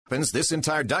happens, this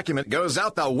entire document goes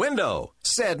out the window.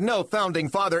 Said no founding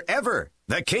father ever.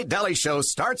 The Kate Daly Show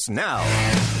starts now.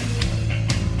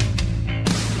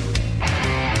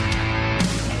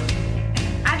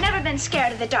 I've never been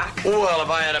scared of the dark. Well, if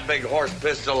I had a big horse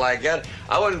pistol like that,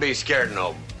 I wouldn't be scared of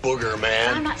no booger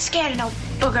man. I'm not scared of no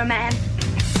booger man.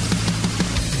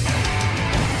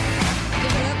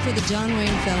 Give it up for the John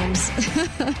Wayne films.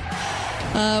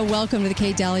 Welcome to the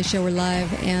Kate Daly Show. We're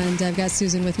live, and I've got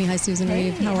Susan with me. Hi, Susan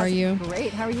Reeve. How are you?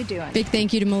 Great. How are you doing? Big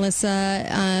thank you to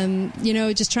Melissa.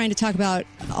 Just trying to talk about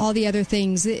all the other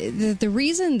things. The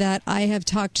reason that I have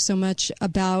talked so much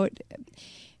about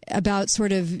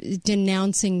sort of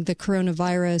denouncing the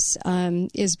coronavirus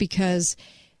is because,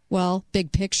 well,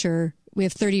 big picture, we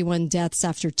have 31 deaths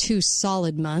after 2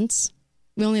 solid months.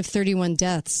 We only have 31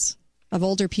 deaths of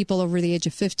older people over the age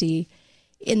of 50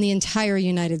 in the entire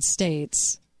United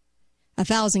States.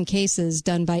 1,000 cases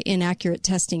done by inaccurate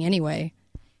testing anyway.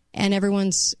 And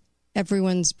everyone's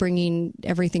bringing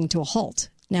everything to a halt.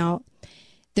 Now,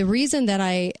 the reason that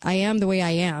I am the way I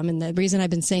am, and the reason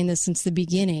I've been saying this since the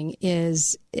beginning,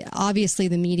 is obviously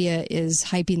the media is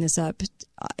hyping this up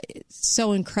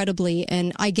so incredibly.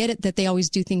 And I get it that they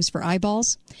always do things for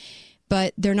eyeballs,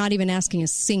 but they're not even asking a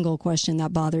single question.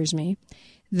 That bothers me.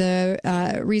 The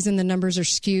reason the numbers are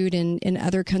skewed in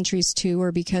other countries, too,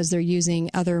 are because they're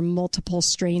using other multiple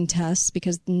strain tests,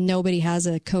 because nobody has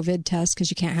a COVID test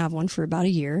because you can't have one for about a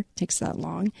year. It takes that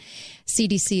long.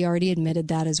 CDC already admitted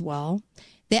that as well.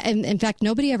 In fact,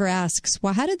 nobody ever asks,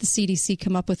 well, how did the CDC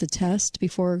come up with a test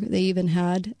before they even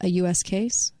had a U.S.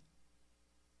 case?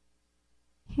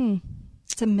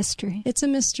 It's a mystery. It's a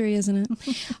mystery, isn't it?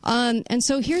 And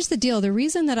so here's the deal. The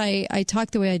reason that I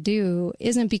talk the way I do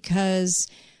isn't because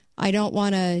I don't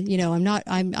want to,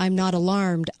 I'm not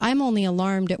alarmed. I'm only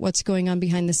alarmed at what's going on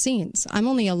behind the scenes. I'm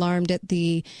only alarmed at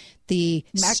the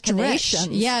stretch.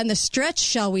 Yeah, and the stretch,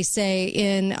 shall we say,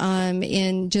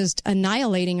 in just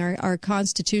annihilating our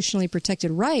constitutionally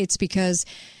protected rights because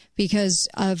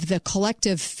of the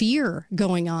collective fear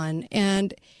going on.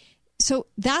 And so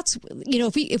that's,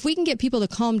 if we can get people to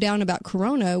calm down about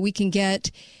corona, we can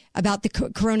get about the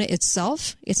corona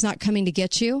itself. It's not coming to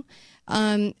get you.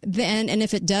 And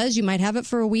if it does, you might have it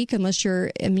for a week unless you're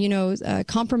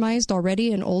compromised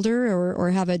already and older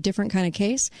or have a different kind of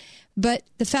case. But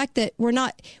the fact that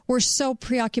we're so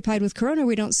preoccupied with corona,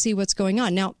 we don't see what's going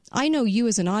on. Now, I know you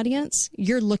as an audience,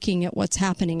 you're looking at what's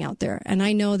happening out there. And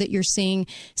I know that you're seeing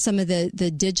some of the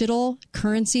digital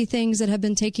currency things that have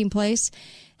been taking place.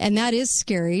 And that is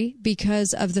scary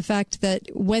because of the fact that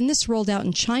when this rolled out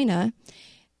in China,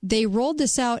 they rolled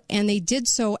this out and they did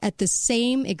so at the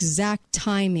same exact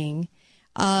timing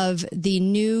of the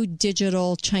new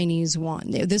digital Chinese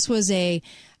yuan. This was a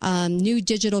new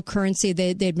digital currency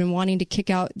they'd been wanting to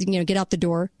get out the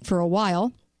door for a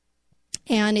while.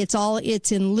 And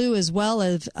it's in lieu as well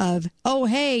of, oh,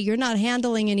 hey, you're not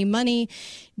handling any money.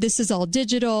 This is all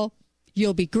digital.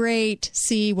 You'll be great.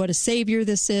 See what a savior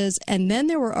this is. And then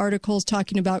there were articles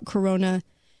talking about Corona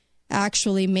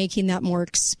actually making that more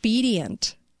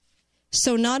expedient.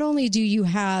 So not only do you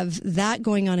have that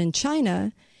going on in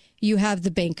China, you have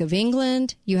the Bank of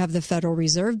England, you have the Federal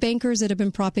Reserve bankers that have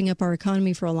been propping up our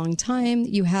economy for a long time.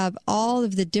 You have all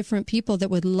of the different people that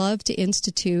would love to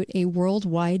institute a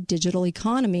worldwide digital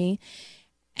economy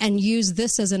and use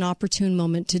this as an opportune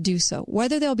moment to do so.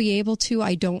 Whether they'll be able to,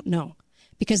 I don't know,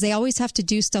 because they always have to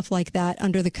do stuff like that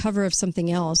under the cover of something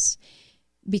else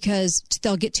because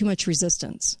they'll get too much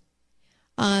resistance.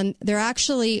 They're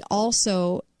actually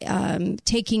also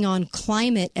taking on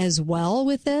climate as well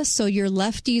with this. So your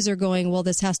lefties are going, well,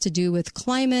 this has to do with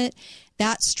climate,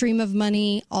 that stream of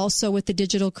money, also with the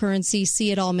digital currency. See,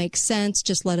 it all makes sense.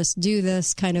 Just let us do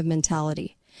this kind of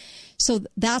mentality. So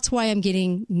that's why I'm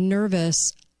getting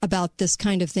nervous about this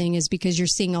kind of thing, is because you're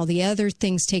seeing all the other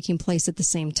things taking place at the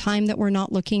same time that we're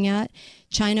not looking at,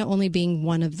 China only being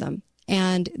one of them.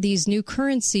 And these new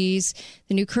currencies,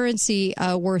 the new currency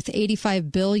worth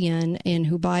 $85 billion in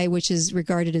Hubei, which is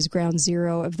regarded as ground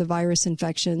zero of the virus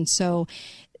infection. So,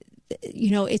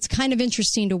 it's kind of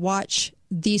interesting to watch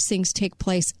these things take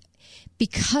place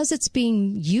because it's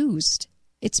being used.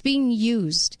 It's being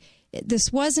used.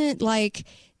 This wasn't like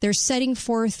they're setting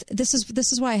forth. This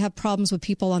is why I have problems with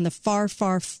people on the far,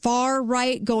 far, far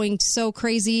right going so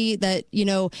crazy that,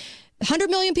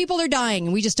 100 million people are dying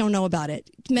and we just don't know about it.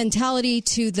 Mentality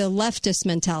to the leftist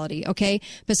mentality, okay?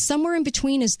 But somewhere in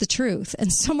between is the truth.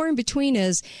 And somewhere in between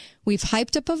is we've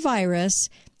hyped up a virus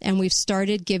and we've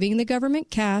started giving the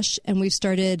government cash and we've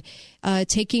started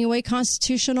taking away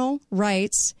constitutional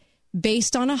rights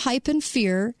based on a hype and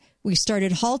fear. We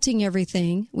started halting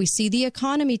everything. We see the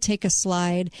economy take a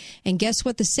slide. And guess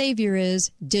what the savior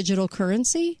is? Digital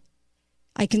currency.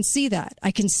 I can see that.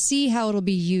 I can see how it'll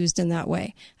be used in that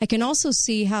way. I can also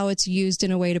see how it's used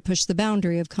in a way to push the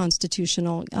boundary of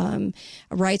constitutional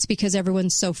rights, because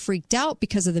everyone's so freaked out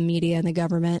because of the media and the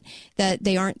government that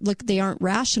they aren't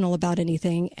rational about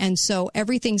anything. And so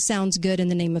everything sounds good in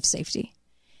the name of safety.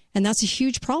 And that's a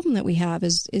huge problem that we have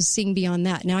is seeing beyond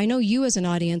that. Now, I know you as an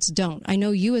audience don't. I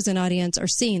know you as an audience are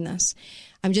seeing this.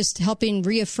 I'm just helping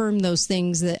reaffirm those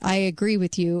things that I agree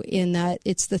with you in, that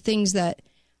it's the things that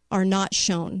are not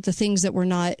shown. The things that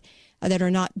that are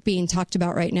not being talked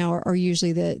about right now are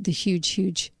usually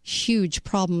the huge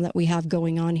problem that we have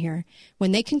going on here.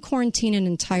 When they can quarantine an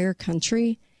entire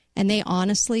country, and they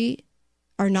honestly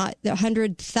are not,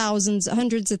 hundreds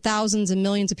of thousands and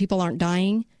millions of people aren't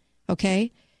dying,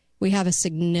 okay, we have a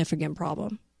significant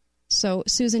problem. So,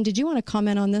 Susan, did you want to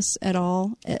comment on this at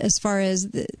all, as far as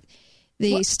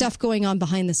the stuff going on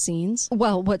behind the scenes?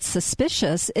 Well, what's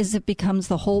suspicious is it becomes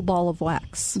the whole ball of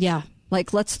wax. Yeah.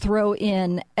 Like, let's throw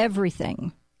in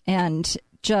everything and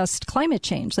just climate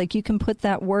change. Like, you can put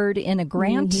that word in a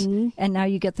grant, and now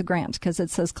you get the grant because it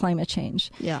says climate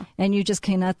change. Yeah. And you just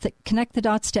connect the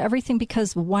dots to everything,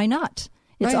 because why not?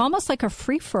 It's almost like a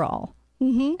free-for-all.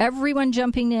 Everyone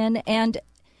jumping in, and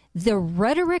the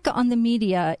rhetoric on the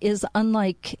media is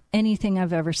unlike anything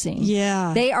I've ever seen.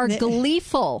 Yeah. They are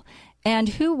gleeful. And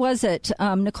who was it?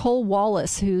 Nicole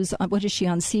Wallace, who's, what is she,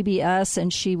 on CBS?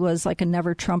 And she was like a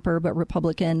never Trumper, but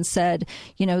Republican, said,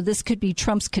 this could be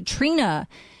Trump's Katrina,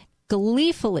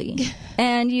 gleefully.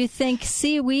 And you think,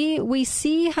 see, we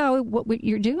see what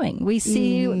you're doing. We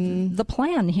see the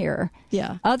plan here.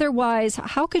 Yeah. Otherwise,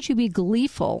 how could you be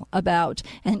gleeful about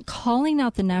and calling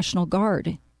out the National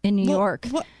Guard in New York?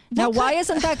 Now, why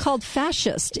isn't that called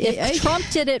fascist? If Trump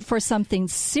did it for something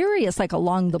serious, like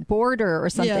along the border or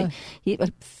something,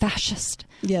 fascist.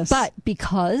 Yes. But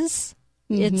because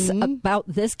it's about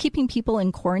this, keeping people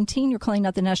in quarantine, you're calling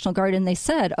out the National Guard, and they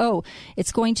said,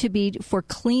 it's going to be for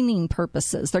cleaning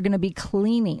purposes. They're going to be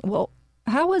cleaning. Well,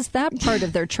 how is that part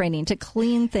of their training, to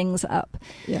clean things up?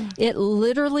 Yeah. It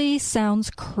literally sounds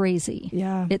crazy.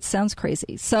 Yeah. It sounds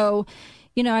crazy. So,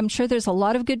 I'm sure there's a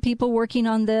lot of good people working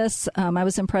on this. I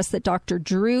was impressed that Dr.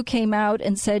 Drew came out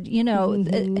and said,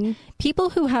 people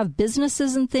who have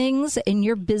businesses and things, and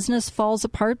your business falls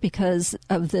apart because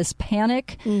of this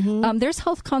panic, there's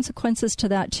health consequences to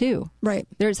that too. Right.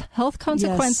 There's health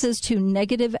consequences to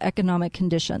negative economic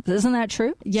conditions. Isn't that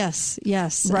true? Yes.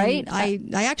 Right? I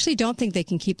actually don't think they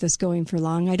can keep this going for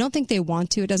long. I don't think they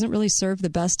want to. It doesn't really serve the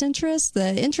best interest.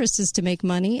 The interest is to make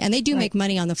money, and they do make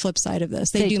money on the flip side of this.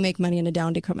 They do make money in a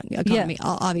down economy,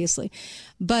 obviously.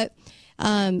 But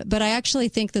I actually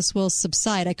think this will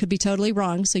subside. I could be totally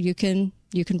wrong, so you can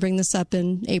bring this up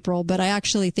in April, but I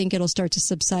actually think it'll start to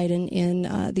subside in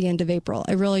the end of April.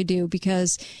 I really do,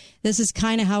 because this is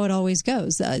kind of how it always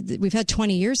goes. We've had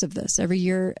 20 years of this. Every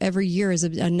year is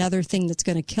another thing that's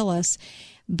going to kill us.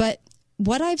 But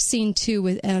what I've seen too,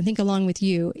 and I think along with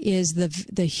you, is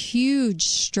the huge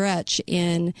stretch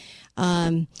in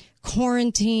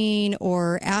quarantine,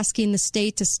 or asking the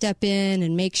state to step in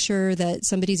and make sure that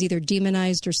somebody's either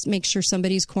demonized or make sure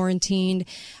somebody's quarantined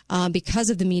because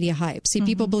of the media hype. See,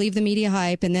 people believe the media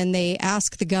hype, and then they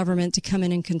ask the government to come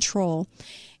in and control.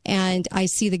 And I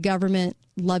see the government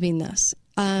loving this.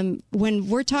 When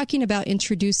we're talking about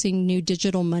introducing new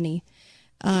digital money,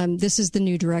 this is the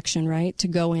new direction, right, to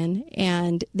go in,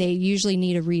 and they usually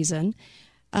need a reason.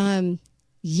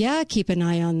 Keep an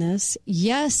eye on this.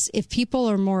 Yes, if people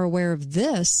are more aware of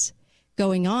this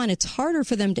going on, it's harder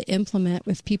for them to implement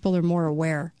if people are more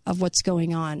aware of what's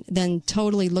going on than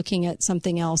totally looking at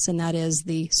something else, and that is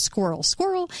the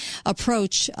squirrel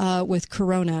approach with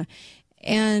Corona.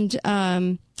 And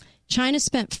China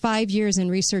spent 5 years in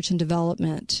research and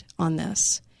development on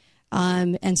this,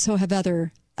 and so have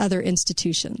other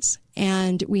institutions.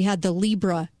 And we had the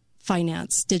Libra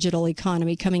finance digital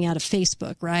economy coming out of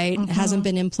Facebook, right? It hasn't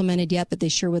been implemented yet, but they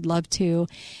sure would love to.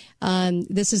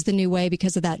 This is the new way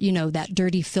because of that, that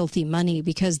dirty, filthy money,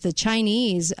 because the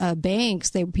Chinese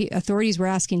banks, authorities were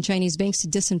asking Chinese banks to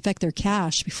disinfect their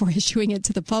cash before issuing it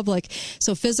to the public.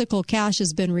 So physical cash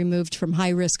has been removed from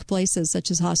high-risk places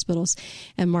such as hospitals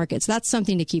and markets. That's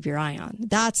something to keep your eye on.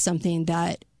 That's something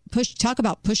that talk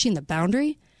about pushing the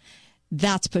boundary.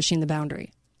 That's pushing the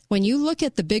boundary. When you look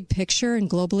at the big picture and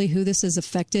globally who this is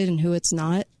affected and who it's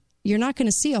not, you're not going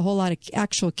to see a whole lot of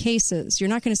actual cases. You're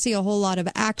not going to see a whole lot of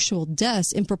actual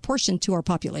deaths in proportion to our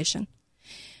population.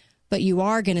 but you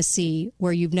are going to see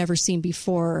where you've never seen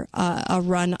before a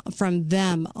run from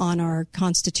them on our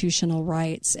constitutional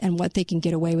rights and what they can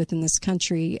get away with in this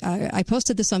country. I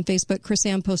posted this on Facebook.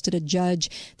 KrisAnne posted a judge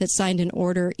that signed an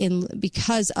order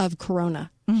because of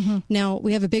Corona. Mm-hmm. Now,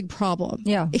 we have a big problem.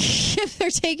 Yeah. If they're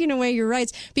taking away your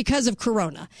rights because of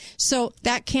Corona. So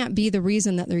that can't be the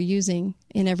reason that they're using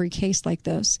in every case like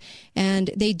this.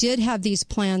 And they did have these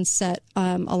plans set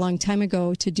a long time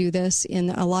ago to do this in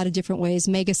a lot of different ways.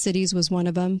 Mega cities was one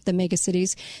of them, the mega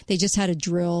cities. They just had a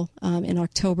drill in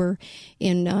October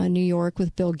in New York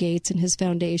with Bill Gates and his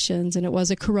foundations, and it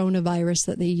was a coronavirus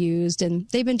that they used. And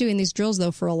they've been doing these drills,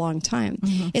 though, for a long time.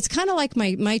 Mm-hmm. It's kind of like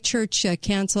my church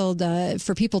canceled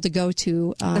for people to go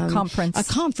to a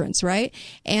conference, right?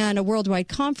 And a worldwide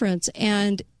conference.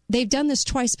 And they've done this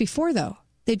twice before, though.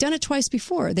 They've done it twice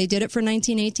before. They did it for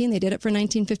 1918. They did it for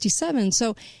 1957.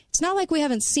 So it's not like we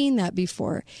haven't seen that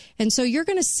before. And so you're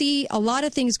going to see a lot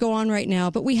of things go on right now,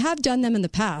 but we have done them in the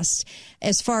past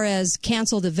as far as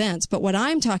canceled events. But what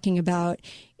I'm talking about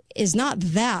is not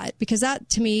that, because that,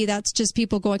 to me, that's just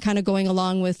people going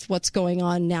along with what's going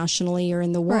on nationally or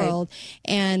in the world.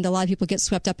 Right. And a lot of people get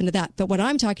swept up into that. But what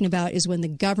I'm talking about is when the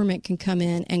government can come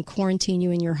in and quarantine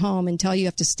you in your home and tell you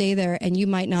have to stay there, and you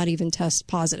might not even test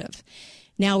positive.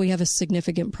 Now we have a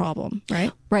significant problem,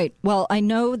 right? Right. Well, I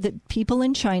know that people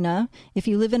in China, if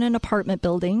you live in an apartment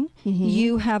building, mm-hmm.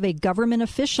 you have a government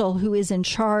official who is in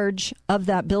charge of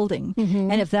that building. Mm-hmm.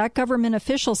 And if that government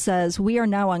official says we are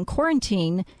now on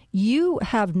quarantine, you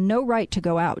have no right to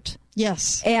go out.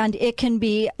 Yes. And it can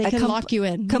be they can lock you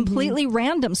in. Completely mm-hmm.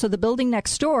 random. So the building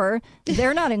next door,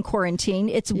 they're not in quarantine.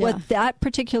 It's what that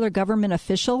particular government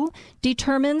official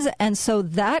determines. And so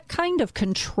that kind of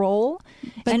control.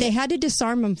 But they had to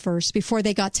disarm them first before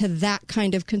they got to that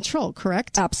kind of control,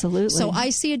 correct? Absolutely. So I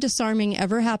see a disarming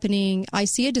happening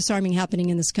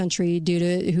in this country due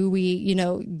to who we,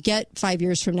 get 5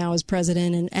 years from now as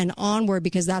president and onward,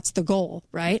 because that's the goal,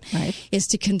 right? Right. Is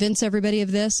to convince everybody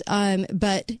of this.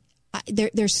 But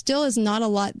there still is not a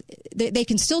lot. They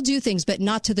can still do things, but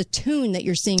not to the tune that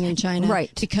you're seeing in China. Right.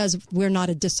 Because we're not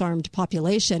a disarmed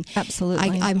population.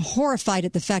 Absolutely. I'm horrified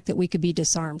at the fact that we could be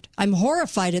disarmed. I'm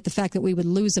horrified at the fact that we would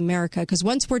lose America, because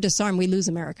once we're disarmed, we lose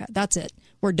America. That's it.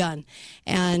 We're done.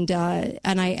 And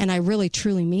I really,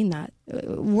 truly mean that.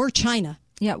 We're China.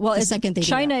 Yeah. Well,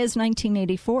 China is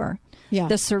 1984. Yeah.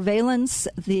 The surveillance,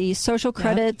 the social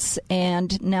credits,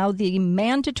 and now the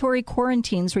mandatory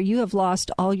quarantines where you have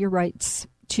lost all your rights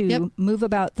to move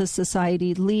about the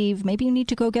society, leave. Maybe you need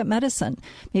to go get medicine.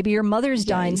 Maybe your mother's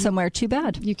dying somewhere. Too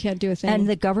bad. You can't do a thing. And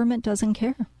the government doesn't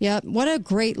care. Yeah. What a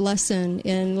great lesson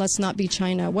in Let's Not Be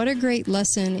China. What a great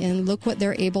lesson in look what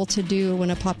they're able to do when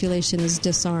a population is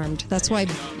disarmed. That's why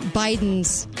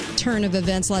Biden's turn of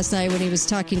events last night when he was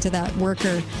talking to that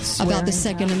worker about the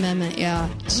Second Amendment. Yeah.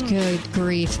 Good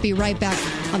grief. Be right back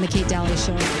on the Kate Daly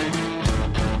Show.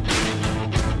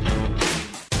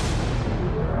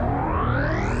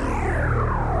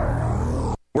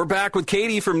 We're back with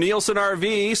Katie from Nielsen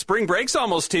RV. Spring break's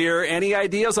almost here. Any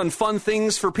ideas on fun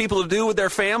things for people to do with their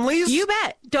families? You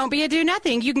bet. Don't be a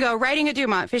do-nothing. You can go riding at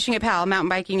Dumont, fishing at Powell, mountain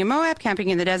biking in Moab, camping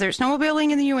in the desert,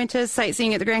 snowmobiling in the Uintas,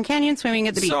 sightseeing at the Grand Canyon, swimming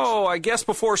at the beach. So, I guess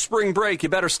before spring break, you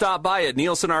better stop by at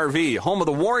Nielsen RV, home of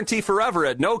the warranty forever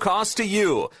at no cost to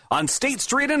you. On State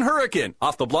Street in Hurricane,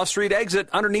 off the Bluff Street exit,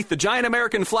 underneath the giant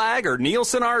American flag, or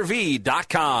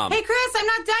NielsenRV.com. Hey, Chris, I'm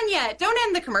not done yet. Don't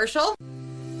end the commercial.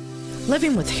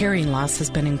 Living with hearing loss has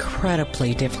been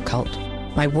incredibly difficult.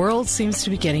 My world seems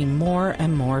to be getting more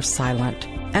and more silent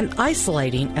and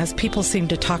isolating as people seem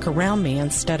to talk around me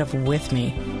instead of with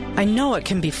me. I know it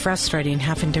can be frustrating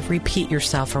having to repeat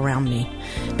yourself around me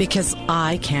because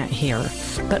I can't hear,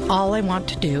 but all I want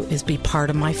to do is be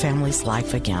part of my family's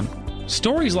life again.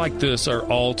 Stories like this are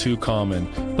all too common,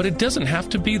 but it doesn't have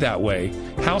to be that way.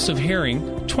 House of Hearing,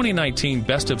 2019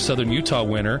 Best of Southern Utah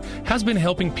winner, has been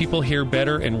helping people hear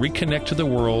better and reconnect to the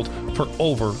world for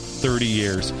over 30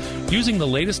 years, using the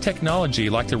latest technology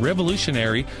like the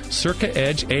revolutionary Circa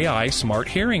Edge AI smart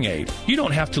hearing aid. You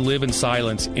don't have to live in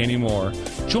silence anymore.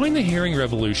 Join the hearing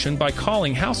revolution by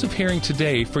calling House of Hearing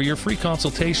today for your free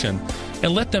consultation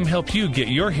and let them help you get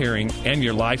your hearing and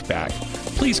your life back.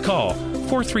 Please call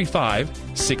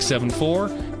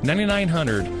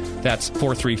 435-674-9900. That's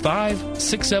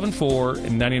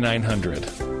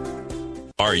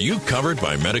 435-674-9900. Are you covered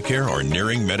by Medicare or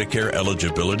nearing Medicare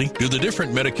eligibility? Do the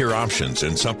different Medicare options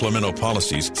and supplemental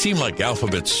policies seem like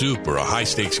alphabet soup or a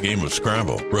high-stakes game of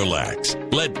Scrabble? Relax.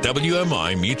 Let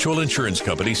WMI Mutual Insurance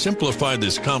Company simplify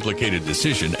this complicated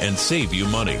decision and save you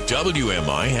money.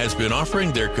 WMI has been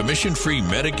offering their commission-free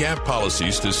Medigap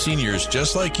policies to seniors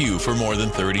just like you for more than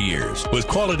 30 years. With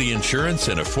quality insurance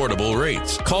and affordable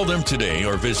rates. Call them today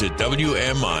or visit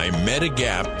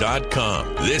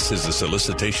WMIMedigap.com. This is a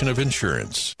solicitation of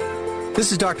insurance.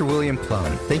 This is Dr. William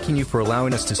Plum, thanking you for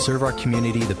allowing us to serve our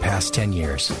community the past 10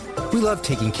 years. We love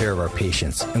taking care of our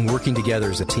patients and working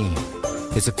together as a team.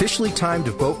 It's officially time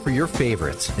to vote for your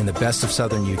favorites in the Best of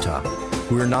Southern Utah.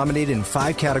 We were nominated in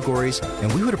 5 categories,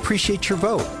 and we would appreciate your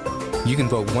vote. You can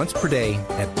vote once per day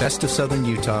at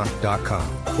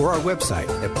bestofsouthernutah.com or our website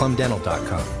at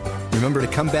plumdental.com. Remember to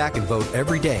come back and vote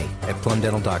every day at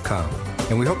plumdental.com.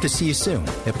 And we hope to see you soon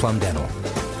at Plum Dental.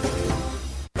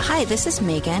 Hi, this is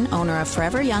Megan, owner of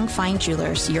Forever Young Fine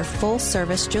Jewelers, your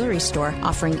full-service jewelry store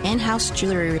offering in-house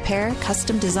jewelry repair,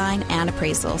 custom design, and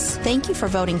appraisals. Thank you for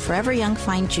voting Forever Young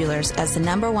Fine Jewelers as the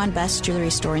 #1 best jewelry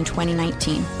store in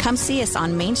 2019. Come see us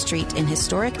on Main Street in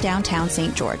historic downtown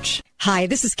St. George. Hi,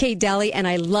 this is Kate Daly, and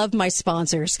I love my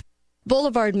sponsors.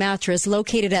 Boulevard Mattress,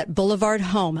 located at Boulevard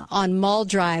Home on Mall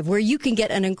Drive, where you can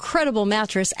get an incredible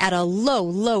mattress at a low,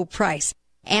 low price.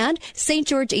 And St.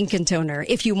 George Ink and Toner.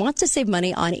 If you want to save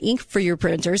money on ink for your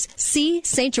printers, see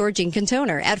St. George Ink and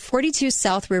Toner at 42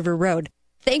 South River Road.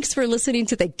 Thanks for listening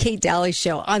to the Kate Daly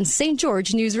Show on St.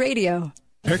 George News Radio.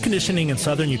 Air conditioning in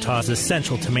southern Utah is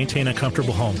essential to maintain a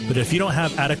comfortable home, but if you don't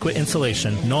have adequate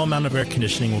insulation, no amount of air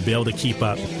conditioning will be able to keep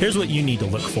up. Here's what you need to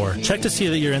look for. Check to see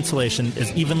that your insulation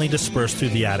is evenly dispersed through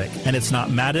the attic, and it's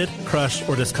not matted, crushed,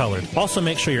 or discolored. Also,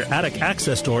 make sure your attic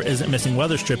access door isn't missing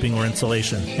weather stripping or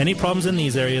insulation. Any problems in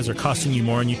these areas are costing you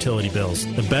more in utility bills.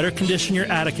 The better condition your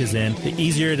attic is in, the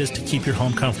easier it is to keep your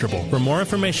home comfortable. For more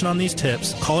information on these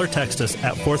tips, call or text us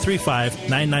at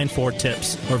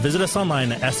 435-994-TIPS, or visit us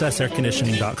online at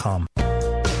ssAirConditioning.com.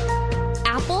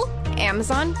 Apple,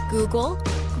 Amazon, Google,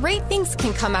 great things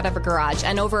can come out of a garage.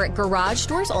 And over at Garage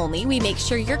Doors Only, we make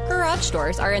sure your garage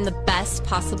doors are in the best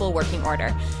possible working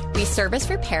order. We service,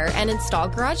 repair, and install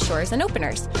garage doors and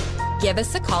openers. Give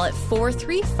us a call at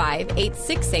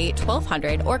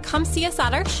 435-868-1200 or come see us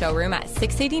at our showroom at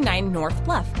 689 North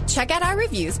Bluff. Check out our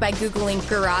reviews by Googling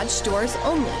Garage Doors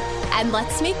Only. And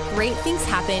let's make great things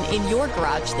happen in your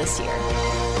garage this year.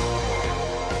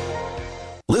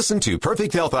 Listen to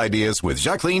Perfect Health Ideas with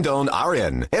Jacqueline Doan,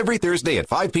 RN, every Thursday at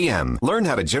 5 p.m. Learn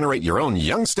how to generate your own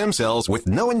young stem cells with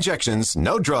no injections,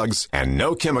 no drugs, and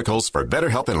no chemicals for better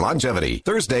health and longevity.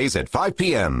 Thursdays at 5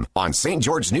 p.m. on St.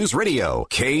 George News Radio,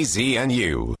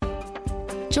 KZNU.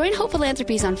 Join Hope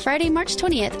Philanthropies on Friday, March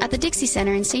 20th at the Dixie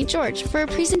Center in St. George for a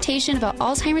presentation about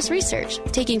Alzheimer's research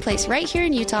taking place right here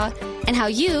in Utah and how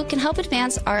you can help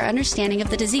advance our understanding of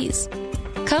the disease.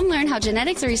 Come learn how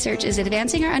genetics research is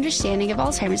advancing our understanding of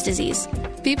Alzheimer's disease.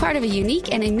 Be part of a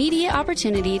unique and immediate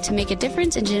opportunity to make a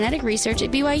difference in genetic research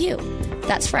at BYU.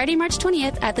 That's Friday, March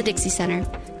 20th at the Dixie Center.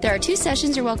 There are 2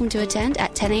 sessions you're welcome to attend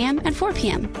at 10 a.m. and 4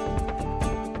 p.m.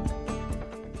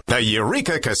 The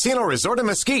Eureka Casino Resort in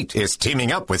Mesquite is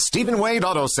teaming up with Stephen Wade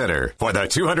Auto Center for the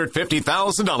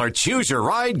 $250,000 Choose Your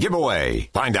Ride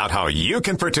giveaway. Find out how you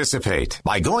can participate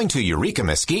by going to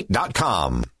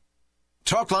eurekamesquite.com.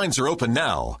 Talk lines are open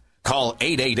now. Call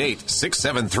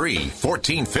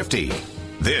 888-673-1450.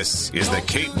 This is the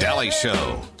Kate Daly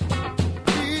Show.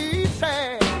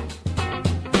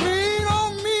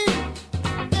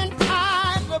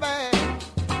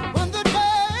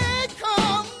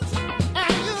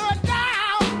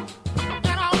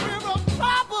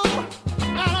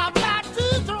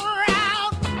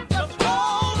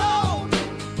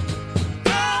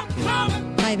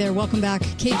 Hi there, welcome back.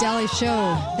 Kate Daly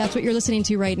Show. That's what you're listening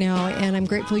to right now, and I'm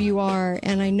grateful you are.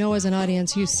 And I know as an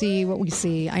audience, you see what we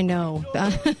see. I know.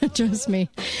 Trust me.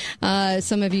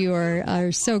 Some of you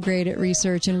are so great at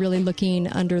research and really looking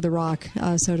under the rock,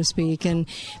 so to speak, and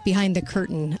behind the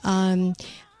curtain.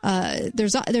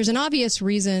 There's an obvious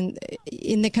reason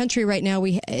in the country right now,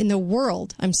 in the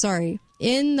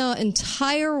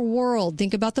entire world,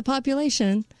 think about the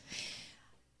population,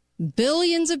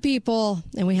 billions of people,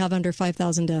 and we have under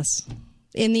 5,000 deaths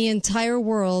in the entire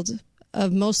world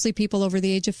of mostly people over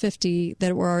the age of 50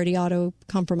 that were already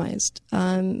auto-compromised,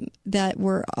 that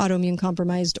were autoimmune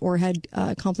compromised or had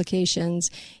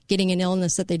complications, getting an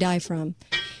illness that they die from.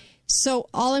 So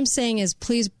all I'm saying is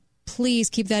please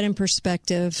keep that in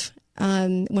perspective.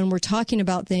 when we're talking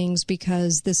about things,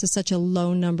 because this is such a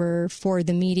low number for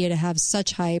the media to have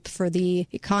such hype, for the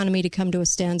economy to come to a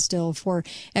standstill, for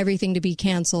everything to be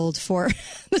canceled, for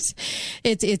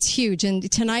it's huge.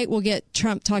 And tonight we'll get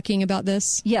Trump talking about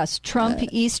this. Yes, Trump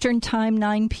Eastern Time,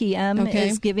 9 p.m.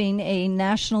 is giving a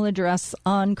national address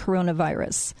on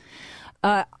coronavirus.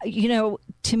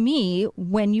 To me,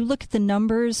 when you look at the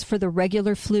numbers for the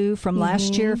regular flu from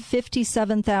last year,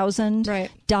 57,000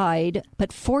 died,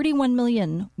 but 41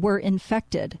 million were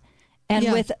infected.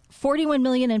 And with 41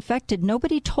 million infected,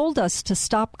 nobody told us to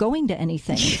stop going to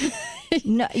anything.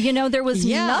 No, there was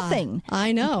nothing.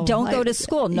 I know. Don't go to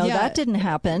school. No, that didn't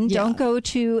happen. Don't go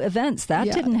to events.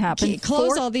 That didn't happen.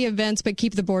 Close all the events, but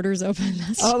keep the borders open.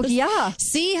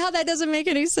 See how that doesn't make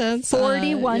any sense?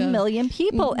 41 million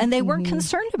people, and they weren't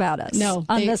concerned about us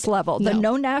on this level. The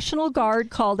No National Guard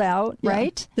called out,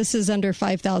 right? This is under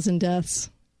 5,000 deaths.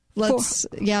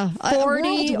 Worldwide.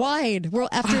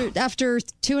 After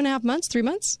 2.5 months, 3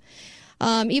 months,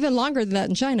 even longer than that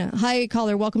in China. Hi,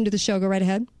 caller. Welcome to the show. Go right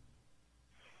ahead.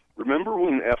 Remember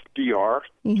when FDR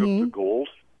took the gold?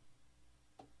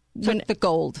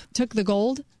 Took the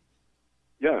gold?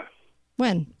 Yeah.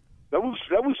 When? That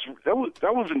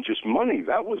wasn't just money.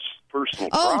 That was personal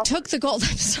property. Took the gold.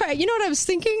 I'm sorry. You know what I was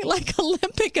thinking? Like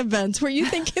Olympic events. Were you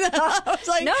thinking that? I was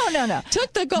like, no.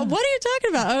 Took the gold. What are you talking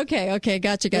about? Okay.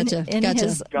 Gotcha. In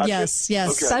his yes.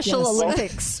 Okay. Special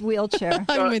Olympics wheelchair.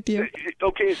 I'm with you.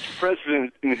 Okay, it's the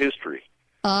president in history.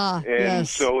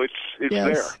 So it's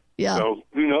there. Yeah. So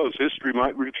who knows? History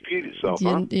might repeat itself.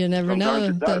 You never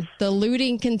know. The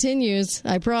looting continues.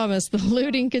 I promise. The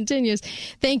looting continues.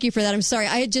 Thank you for that. I'm sorry.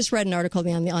 I had just read an article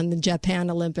on the Japan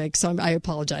Olympics, so I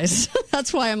apologize.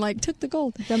 That's why I'm like, took the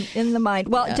gold. In the mind.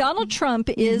 Well, Donald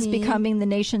Trump is becoming the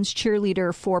nation's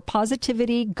cheerleader for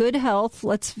positivity, good health.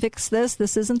 Let's fix this.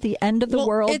 This isn't the end of the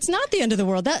world. It's not the end of the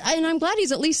world. And I'm glad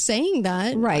he's at least saying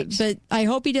that. Right. But I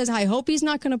hope he does. I hope he's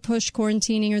not going to push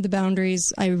quarantining or the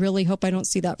boundaries. I really hope I don't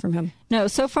see that from him. No,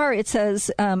 so far it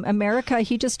says America,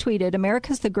 he just tweeted,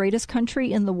 America's the greatest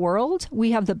country in the world.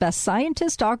 We have the best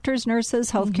scientists, doctors,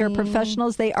 nurses, healthcare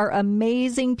professionals. They are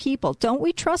amazing people. Don't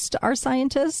we trust our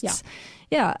scientists?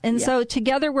 Yeah. And so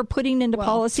together we're putting into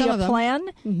policy a plan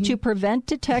to prevent,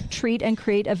 detect, treat, and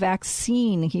create a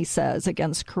vaccine, he says,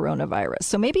 against coronavirus.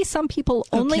 So maybe some people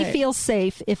only feel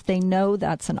safe if they know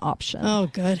that's an option. Oh,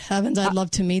 good heavens. I'd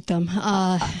love to meet them.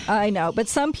 I know. But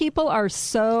some people are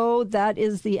that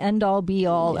is the end all be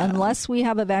all. Unless we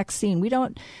have a vaccine. We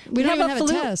don't even have a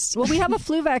test. Well, we have a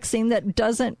flu vaccine that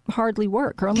doesn't hardly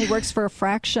work or only works for a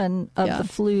fraction of the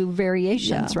flu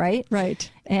variations, right?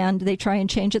 Right. And they try and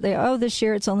change it. This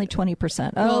year it's only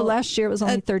 20%. Last year it was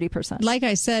only 30%. Like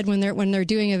I said, when they're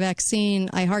doing a vaccine,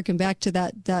 I hearken back to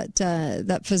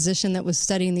that physician that was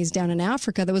studying these down in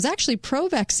Africa that was actually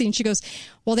pro-vaccine. She goes,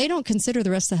 well, they don't consider the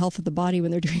rest of the health of the body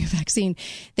when they're doing a vaccine.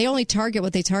 They only target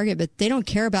what they target, but they don't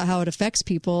care about how it affects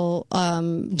people,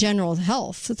 general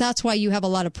health. That's why you have a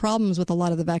lot of problems with a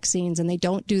lot of the vaccines, and they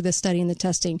don't do the study and the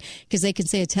testing because they can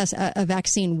say a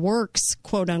vaccine works,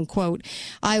 quote unquote.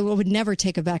 I would never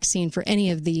take a vaccine for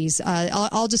any of these.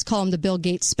 I'll just call them the Bill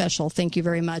Gates special. Thank you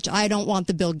very much. I don't want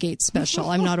the Bill Gates special.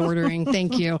 I'm not ordering.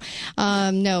 Thank you.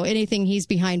 No, anything he's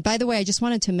behind. By the way, I just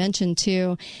wanted to mention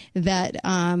too that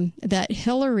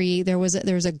Hillary, there was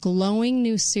a glowing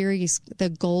new series, The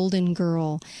Golden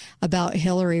Girl, about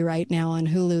Hillary right now on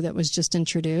Hulu that was just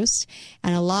introduced,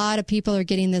 and a lot of people are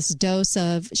getting this dose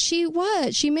of she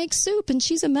makes soup and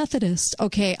she's a Methodist.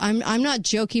 Okay, I'm not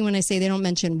joking when I say they don't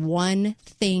mention one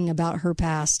thing about her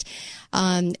past,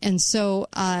 and so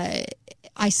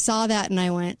I saw that and I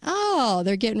went, oh,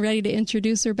 they're getting ready to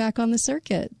introduce her back on the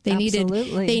circuit. They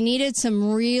needed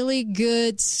some really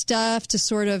good stuff to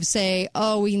sort of say,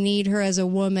 oh, we need her as a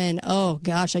woman. Oh,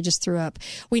 gosh, I just threw up.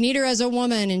 We need her as a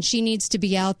woman, and she needs to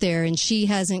be out there, and she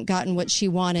hasn't gotten what she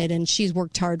wanted, and she's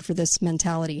worked hard for this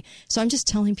mentality. So I'm just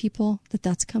telling people that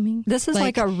that's coming. This is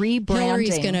like a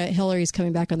rebranding. Hillary's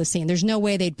coming back on the scene. There's no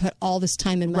way they'd put all this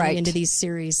time and money into these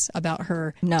series about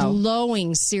her. No.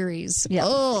 Glowing series. Yeah.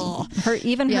 Oh. Her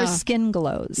skin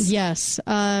glows. Yes.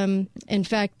 In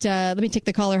fact, let me take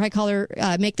the caller. Hi, caller.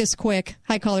 Make this quick.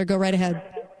 Hi, caller. Go right ahead.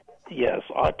 Yes.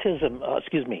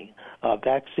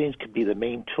 Vaccines could be the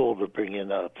main tool to bring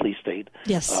in a police state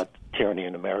tyranny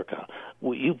in America.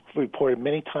 You've reported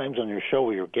many times on your show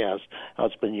with your guest how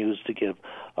it's been used to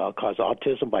cause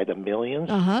autism by the millions.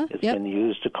 It's been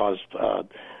used to cause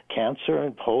cancer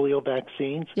and polio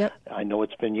vaccines. I know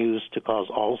it's been used to cause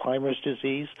Alzheimer's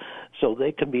disease. So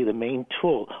they can be the main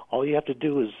tool. All you have to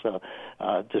do is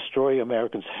destroy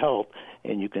Americans' health,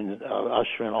 and you can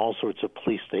usher in all sorts of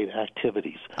police state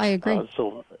activities. I agree.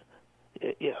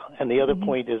 Yeah, and the other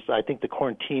point is I think the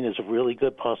quarantine is a really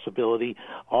good possibility.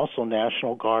 Also,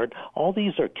 National Guard. All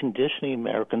these are conditioning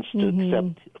Americans to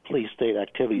accept police state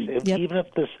activities. Even if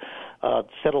this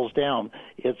settles down,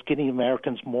 it's getting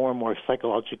Americans more and more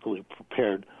psychologically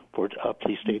prepared for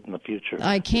police state in the future.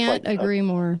 I can't agree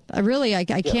more. I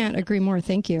can't agree more.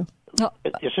 Thank you.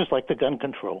 It's just like the gun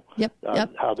control.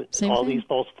 How all these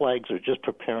false flags are just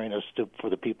preparing us for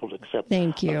the people to accept.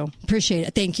 Thank you. Appreciate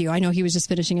it. Thank you. I know he was just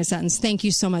finishing a sentence. Thank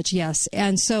you so much. Yes.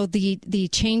 And so the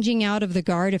changing out of the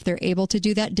Guard, if they're able to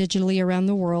do that digitally around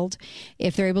the world,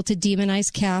 if they're able to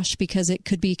demonize cash because it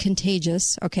could be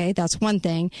contagious, okay, that's one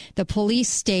thing. The police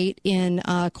state in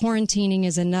quarantining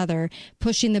is another,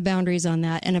 pushing the boundaries on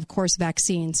that. And, of course,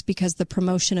 vaccines, because the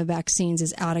promotion of vaccines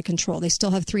is out of control. They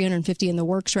still have 350 in the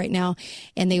works right now,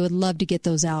 and they would love to get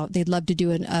those out. They'd love to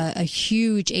do a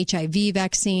huge HIV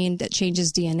vaccine that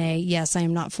changes DNA. Yes, I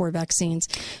am not for vaccines.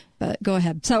 But go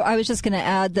ahead. So I was just going to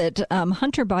add that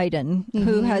Hunter Biden,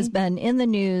 who has been in the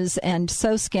news and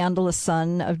so scandalous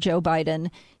son of Joe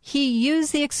Biden, he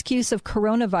used the excuse of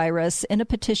coronavirus in a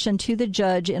petition to the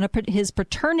judge in his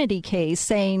paternity case,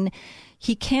 saying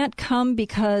he can't come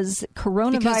because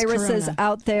coronavirus is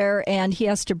out there and he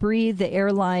has to breathe the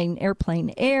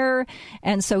airplane air.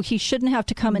 And so he shouldn't have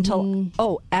to come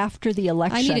until, after the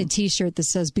election. I need a T-shirt that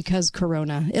says because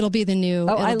Corona. It'll be the new,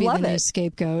 new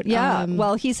scapegoat. Yeah.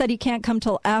 Well, he said he can't come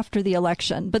till after the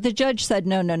election. But the judge said,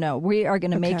 no, we are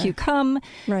going to make you come.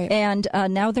 Right. And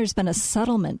now there's been a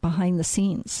settlement behind the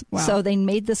scenes. Wow. So they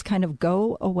made this kind of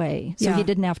go away. So he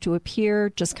didn't have to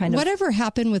appear, just kind of. Whatever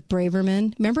happened with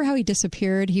Braverman? Remember how he disappeared?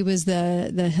 He was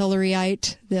the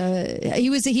Hillaryite.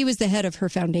 He was the head of her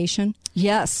foundation.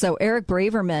 Yes. So Eric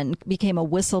Braverman became a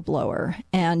whistleblower,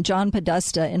 and John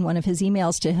Podesta, in one of his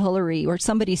emails to Hillary, or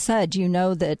somebody said, "You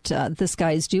know that this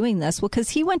guy is doing this?" Well, because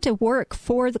he went to work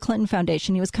for the Clinton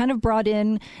Foundation. He was kind of brought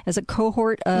in as a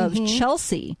cohort of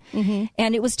Chelsea,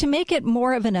 and it was to make it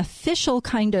more of an official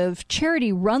kind of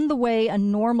charity, run the way a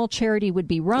normal charity would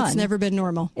be run. It's never been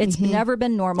normal. It's never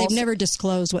been normal. They've never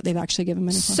disclosed what they've actually given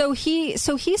money for. So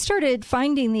he started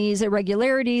finding these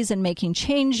irregularities and making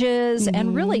changes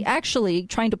and really actually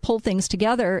trying to pull things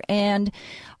together. And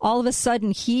all of a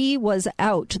sudden he was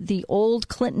out. The old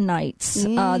Clintonites,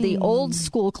 the old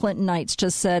school Clintonites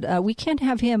just said, we can't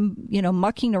have him,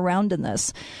 mucking around in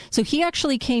this. So he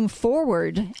actually came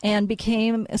forward and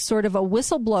became sort of a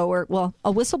whistleblower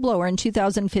in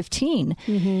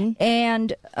 2015.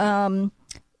 And,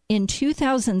 in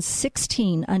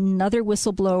 2016, another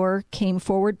whistleblower came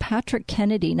forward, Patrick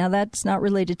Kennedy. Now, that's not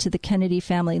related to the Kennedy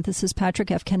family. This is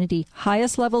Patrick F. Kennedy,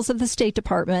 highest levels of the State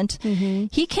Department.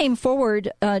 He came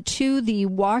forward to the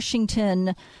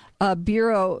Washington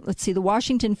Bureau, the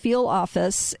Washington Field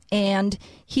Office, and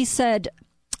he said,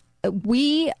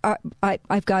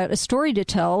 I've got a story to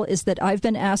tell, is that I've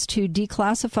been asked to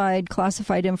declassify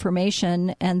classified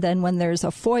information, and then when there's a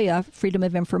FOIA, Freedom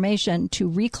of Information, to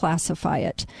reclassify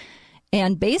it.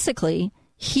 And basically,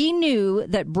 he knew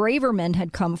that Braverman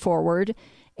had come forward,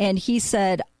 and he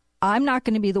said, I'm not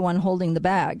going to be the one holding the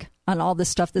bag on all the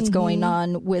stuff that's going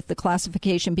on with the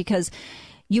classification, because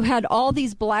you had all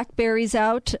these BlackBerries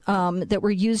out that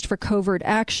were used for covert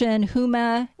action.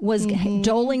 Huma was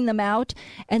doling them out.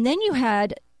 And then you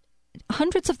had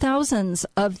hundreds of thousands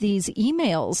of these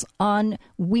emails on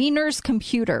Wiener's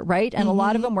computer, right? And a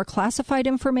lot of them were classified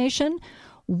information.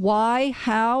 Why,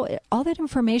 how, all that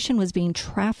information was being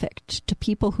trafficked to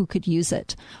people who could use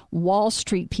it. Wall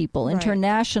Street people,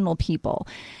 international people.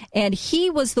 And he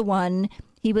was the one...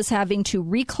 He was having to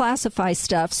reclassify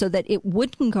stuff so that it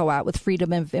wouldn't go out with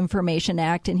Freedom of Information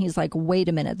Act. And he's like, wait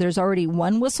a minute, there's already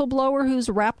one whistleblower who's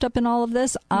wrapped up in all of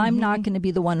this. I'm not going to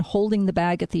be the one holding the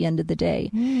bag at the end of the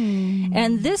day.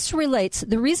 And this relates,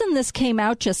 the reason this came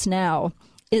out just now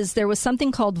is there was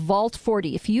something called Vault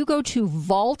 40. If you go to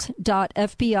vault.fbi.gov,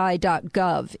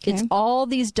 it's all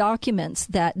these documents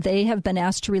that they have been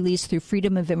asked to release through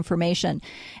Freedom of Information.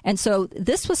 And so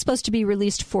this was supposed to be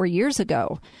released 4 years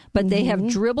ago, but they have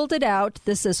dribbled it out.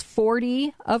 This is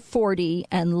 40 of 40.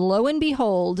 And lo and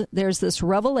behold, there's this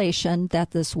revelation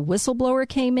that this whistleblower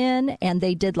came in and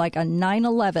they did like a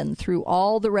 9/11 through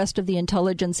all the rest of the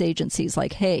intelligence agencies,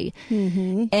 like, hey.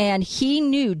 And he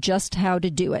knew just how to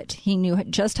do it. He knew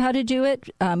just how to do it.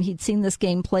 He'd seen this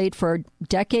game played for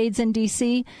decades in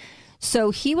D.C., so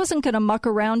he wasn't going to muck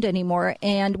around anymore.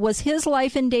 And was his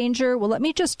life in danger? Well, let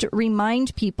me just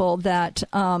remind people that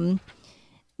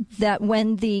that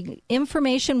when the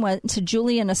information went to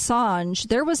Julian Assange,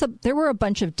 there were a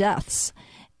bunch of deaths,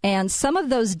 and some of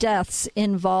those deaths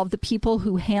involved the people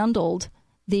who handled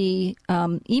the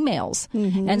emails.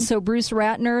 And so Bruce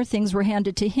Ratner, things were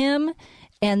handed to him.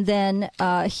 And then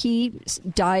he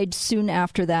died soon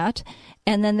after that.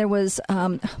 And then there was,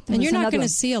 and you're not going to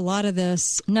see a lot of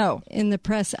this, in the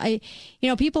press.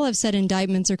 People have said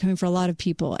indictments are coming for a lot of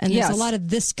people, and there's a lot of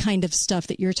this kind of stuff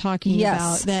that you're talking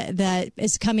about that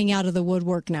is coming out of the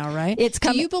woodwork now, right?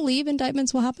 Do you believe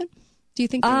indictments will happen? Do you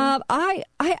think?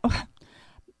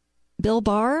 Bill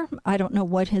Barr, I don't know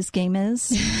what his game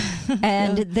is.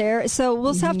 And so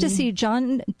we'll have to see.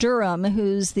 John Durham,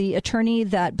 who's the attorney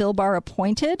that Bill Barr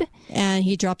appointed. And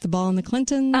he dropped the ball in the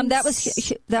Clintons.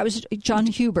 That was John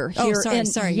Huber.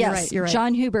 Sorry. Yes, you're right.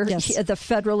 John Huber, the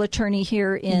federal attorney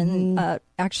here in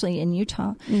actually in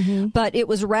Utah. But it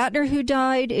was Ratner who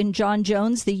died, and John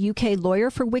Jones, the UK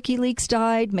lawyer for WikiLeaks,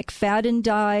 died. McFadden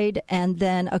died, and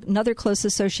then another close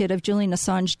associate of Julian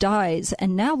Assange dies.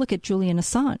 And now look at Julian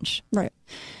Assange. Right.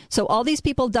 So all these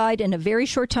people died in a very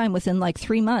short time, within like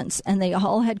 3 months, and they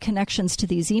all had connections to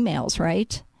these emails,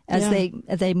 right? As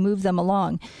they move them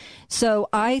along. So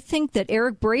I think that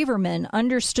Eric Braverman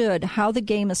understood how the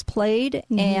game is played,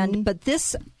 but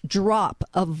this drop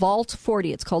of Vault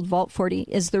 40, it's called Vault 40,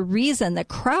 is the reason that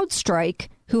CrowdStrike,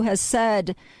 who has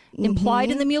said, implied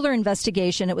in the Mueller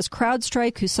investigation, it was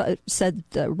CrowdStrike who said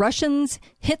the Russians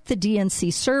hit the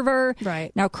DNC server.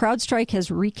 Right. Now CrowdStrike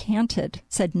has recanted,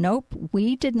 said, nope,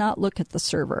 we did not look at the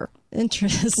server.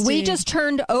 Interesting. We just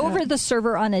turned over the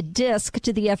server on a disk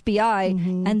to the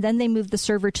FBI, and then they moved the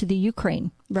server to the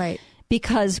Ukraine. Right.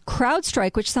 Because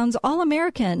CrowdStrike, which sounds all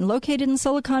American, located in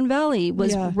Silicon Valley,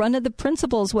 was one of the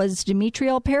principals was Dmitry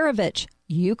Alperovich,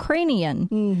 Ukrainian.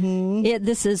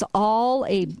 This is all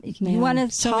you want to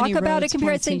talk about a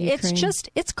comparison?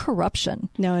 It's corruption.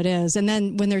 No, it is. And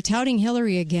then when they're touting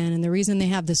Hillary again, and the reason they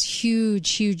have this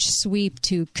huge, huge sweep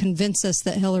to convince us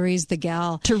that Hillary's the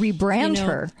gal. To rebrand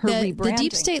her. The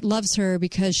deep state loves her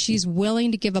because she's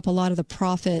willing to give up a lot of the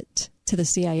profit to the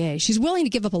CIA. She's willing to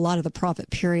give up a lot of the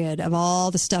profit, period, of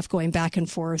all the stuff going back and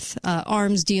forth,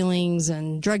 arms dealings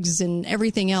and drugs and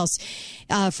everything else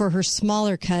for her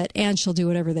smaller cut, and she'll do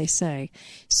whatever they say.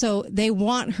 So they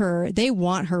want her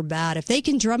bad. If they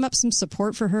can drum up some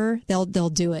support for her, they'll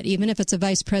do it. Even if it's a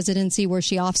vice presidency where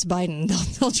she offs Biden,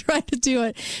 they'll try to do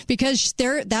it because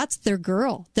that's their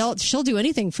girl. She'll do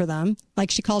anything for them. Like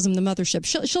she calls them the mothership.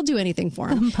 She'll do anything for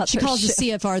them. She calls the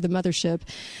CFR the mothership.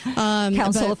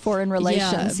 Council of Foreign Relations.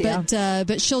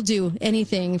 But she'll do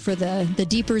anything for the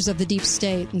deepers of the deep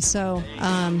state, and so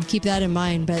keep that in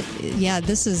mind. But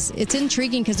it's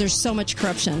intriguing because there's so much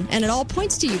corruption, and it all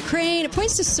points to Ukraine. It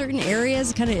points to certain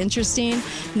areas. Kind of interesting.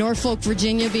 Norfolk,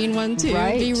 Virginia, being one too.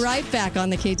 Right. Be right back on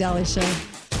the Kate Daly Show.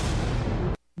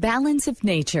 Balance of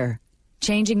Nature,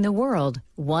 changing the world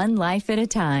one life at a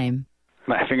time.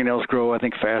 My fingernails grow, I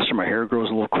think, faster. My hair grows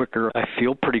a little quicker. I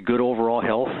feel pretty good overall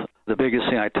health. The biggest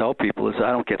thing I tell people is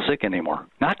I don't get sick anymore.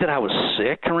 Not that I was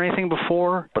sick or anything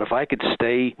before, but if I could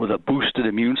stay with a boosted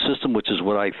immune system, which is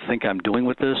what I think I'm doing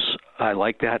with this, I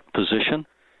like that position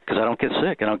because I don't get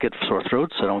sick. I don't get sore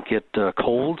throats. I don't get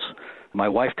colds. My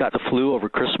wife got the flu over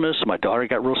Christmas. My daughter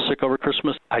got real sick over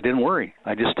Christmas. I didn't worry.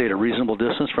 I just stayed a reasonable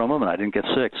distance from them, and I didn't get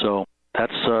sick. So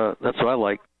that's what I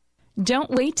like.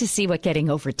 Don't wait to see what getting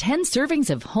over 10 servings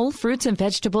of whole fruits and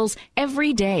vegetables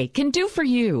every day can do for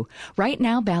you. Right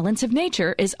now, Balance of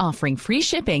Nature is offering free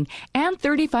shipping and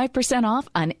 35% off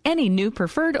on any new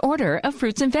preferred order of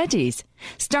fruits and veggies.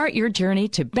 Start your journey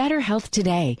to better health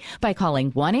today by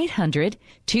calling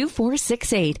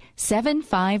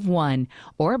 1-800-2468-751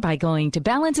 or by going to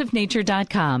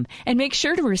balanceofnature.com, and make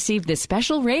sure to receive this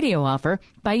special radio offer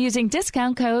by using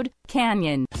discount code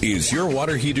CANYON. Is your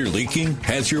water heater leaking?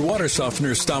 Has your water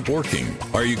softener stopped working?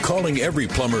 Are you calling every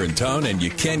plumber in town and you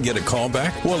can't get a call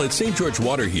back? Well, at St. George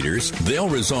Water Heaters, they'll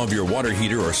resolve your water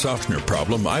heater or softener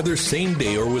problem either same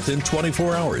day or within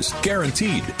 24 hours.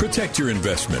 Guaranteed. Protect your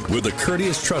investment with a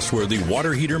courteous, trustworthy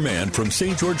water heater man from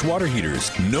St. George Water Heaters.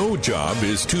 No job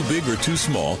is too big or too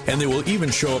small, and they will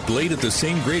even show up late at the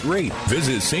same great rate.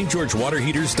 Visit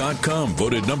stgeorgewaterheaters.com,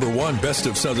 voted #1 Best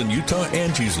of Southern Utah,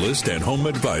 Angie's List, and Home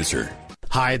Advisor.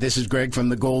 Hi, this is Greg from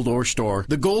the Gold Ore Store.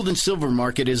 The gold and silver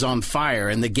market is on fire,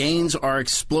 and the gains are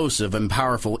explosive and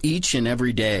powerful each and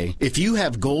every day. If you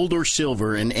have gold or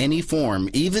silver in any form,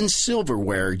 even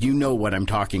silverware, you know what I'm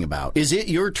talking about. Is it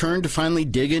your turn to finally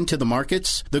dig into the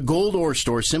markets? The Gold Ore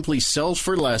Store simply sells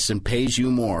for less and pays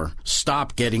you more.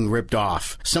 Stop getting ripped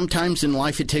off. Sometimes in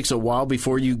life it takes a while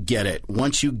before you get it.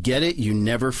 Once you get it, you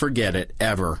never forget it,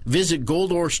 ever. Visit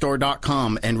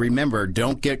goldorestore.com, and remember,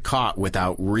 don't get caught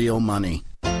without real money.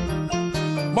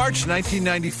 March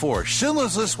 1994,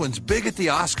 Schindler's List wins big at the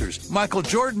Oscars. Michael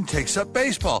Jordan takes up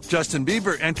baseball. Justin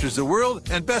Bieber enters the world,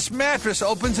 and Best Mattress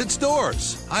opens its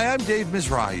doors. Hi, I'm Dave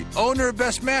Mizrahi, owner of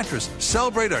Best Mattress.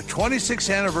 Celebrate our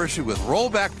 26th anniversary with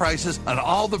rollback prices on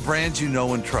all the brands you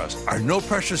know and trust. Our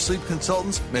no-pressure sleep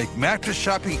consultants make mattress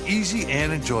shopping easy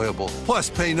and enjoyable. Plus,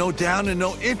 pay no down and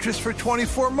no interest for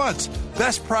 24 months.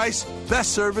 Best price,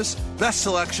 best service, best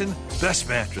selection, best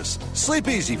mattress. Sleep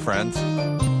easy, friends.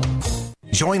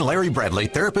 Join Larry Bradley,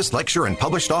 therapist, lecturer, and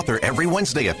published author every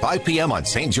Wednesday at 5 p.m. on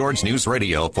St. George News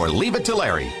Radio for Leave It to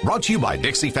Larry, brought to you by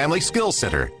Dixie Family Skills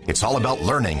Center. It's all about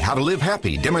learning how to live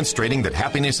happy, demonstrating that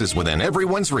happiness is within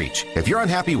everyone's reach. If you're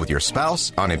unhappy with your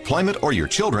spouse, unemployment, or your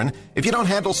children, if you don't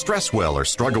handle stress well or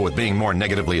struggle with being more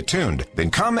negatively attuned, then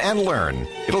come and learn.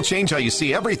 It'll change how you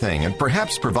see everything and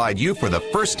perhaps provide you for the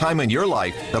first time in your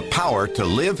life the power to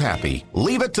live happy.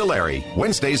 Leave It to Larry,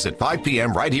 Wednesdays at 5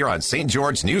 p.m. right here on St.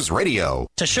 George News Radio.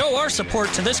 To show our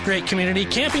support to this great community,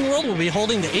 Camping World will be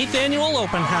holding the 8th Annual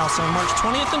Open House on March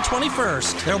 20th and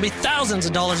 21st. There will be thousands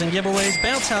of dollars in giveaways,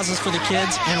 bounce houses for the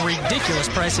kids, and ridiculous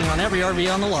pricing on every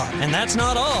RV on the lot. And that's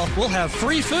not all. We'll have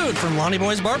free food from Lonnie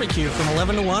Boy's Barbecue from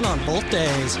 11 to 1 on both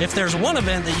days. If there's one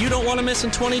event that you don't want to miss in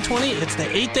 2020, it's the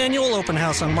 8th Annual Open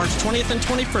House on March 20th and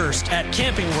 21st at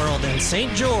Camping World in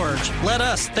St. George. Let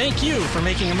us thank you for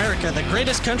making America the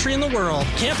greatest country in the world.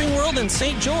 Camping World in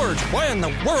St. George. Why in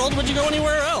the world would you go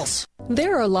anywhere else?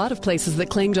 There are a lot of places that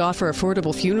claim to offer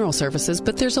affordable funeral services,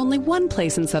 but there's only one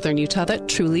place in southern Utah that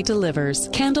truly delivers.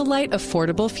 Candlelight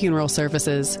Affordable Funeral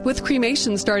Services. With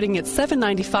cremation starting at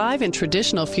 $795 and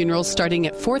traditional funerals starting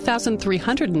at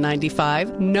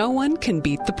 $4,395, no one can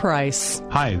beat the price.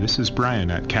 Hi, this is Brian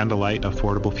at Candlelight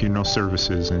Affordable Funeral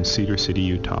Services in Cedar City,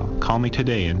 Utah. Call me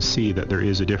today and see that there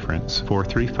is a difference.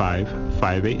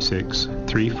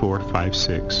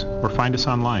 435-586-3456. Or find us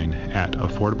online at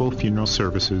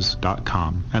affordablefuneralservices.com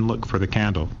and look for the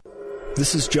candle.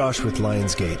 This is Josh with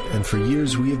Lionsgate, and for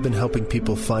years we have been helping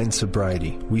people find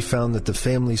sobriety. We found that the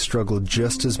families struggle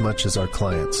just as much as our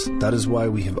clients. That is why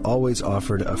we have always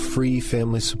offered a free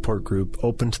family support group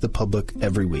open to the public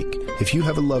every week. If you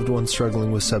have a loved one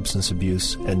struggling with substance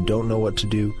abuse and don't know what to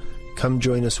do, come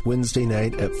join us Wednesday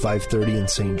night at 5:30 in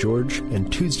St. George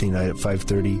and Tuesday night at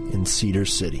 5:30 in Cedar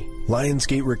City.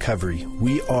 Lionsgate Recovery.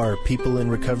 We are people in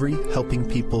recovery, helping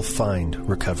people find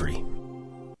recovery.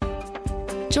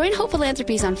 Join Hope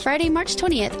Philanthropies on Friday, March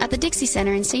 20th at the Dixie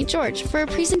Center in St. George for a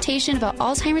presentation about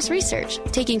Alzheimer's research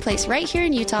taking place right here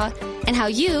in Utah and how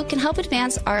you can help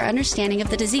advance our understanding of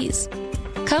the disease.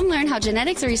 Come learn how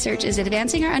genetics research is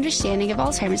advancing our understanding of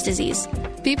Alzheimer's disease.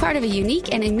 Be part of a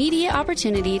unique and immediate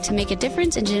opportunity to make a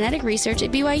difference in genetic research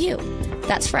at BYU.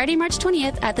 That's Friday, March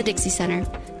 20th at the Dixie Center.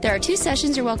 There are 2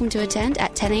 sessions you're welcome to attend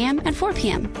at 10 a.m. and 4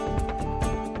 p.m.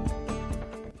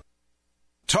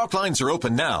 Talk lines are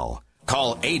open now.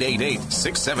 Call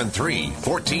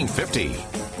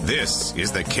 888-673-1450. This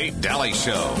is the Kate Daly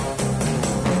Show.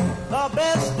 The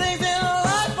best things in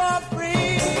life are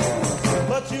free,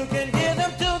 but you can give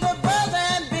them to the birds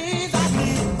and bees.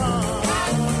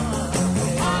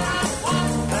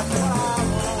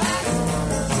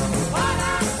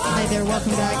 Hi there,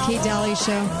 welcome back. Kate Daly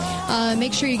Show.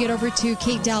 Make sure you get over to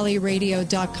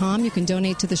katedalyradio.com. You can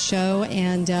donate to the show,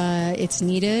 and it's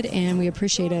needed, and we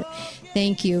appreciate it.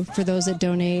 Thank you for those that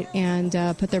donate and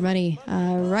put their money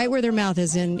right where their mouth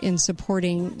is in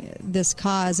supporting this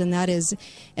cause, and that is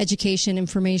education,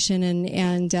 information,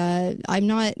 and I'm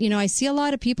not, I see a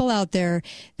lot of people out there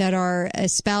that are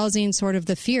espousing sort of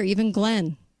the fear. Even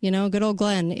Glenn. Good old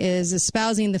Glenn is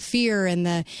espousing the fear and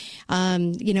the,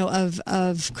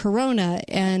 of Corona.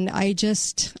 And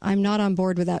I'm not on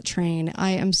board with that train.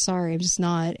 I'm sorry. I'm just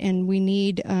not. And we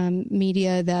need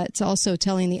media that's also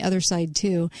telling the other side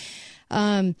too.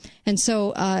 And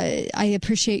so I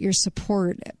appreciate your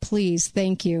support. Please.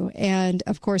 Thank you. And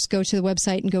of course, go to the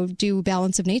website and go do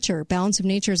Balance of Nature. Balance of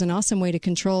Nature is an awesome way to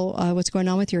control what's going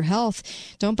on with your health.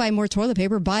 Don't buy more toilet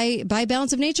paper. Buy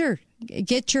Balance of Nature.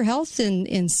 Get your health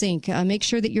in sync. Make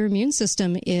sure that your immune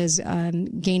system is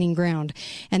gaining ground.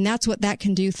 And that's what that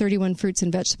can do. 31 fruits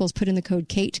and vegetables. Put in the code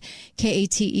KATE,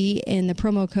 K-A-T-E, in the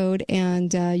promo code,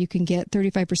 and you can get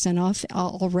 35% off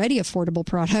already affordable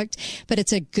product. But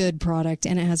it's a good product,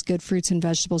 and it has good fruits and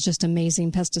vegetables, just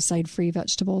amazing pesticide-free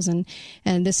vegetables. And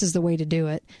this is the way to do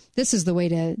it. This is the way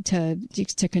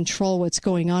to control what's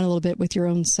going on a little bit with your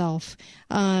own self.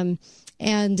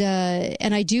 And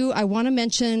I want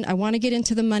to get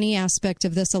into the money aspect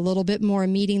of this a little bit more, a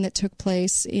meeting that took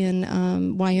place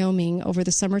in Wyoming over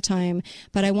the summertime.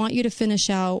 But I want you to finish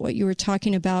out what you were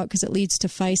talking about, because it leads to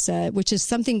FISA, which is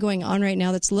something going on right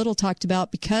now that's little talked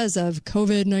about because of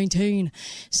COVID-19.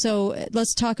 So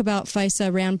let's talk about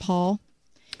FISA. Rand Paul,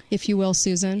 if you will,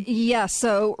 Susan. Yeah,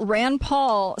 so Rand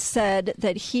Paul said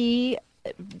that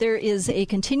there is a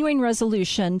continuing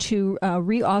resolution to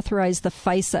reauthorize the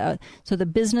FISA, so the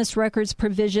business records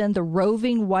provision, the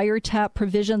roving wiretap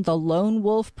provision, the lone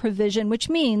wolf provision, which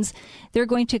means they're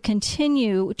going to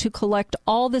continue to collect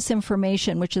all this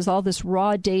information, which is all this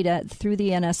raw data through the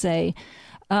NSA.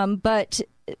 But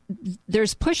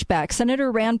there's pushback.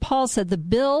 Senator Rand Paul said the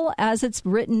bill, as it's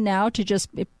written now, to just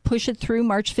push it through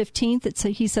March 15th,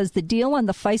 he says the deal on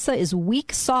the FISA is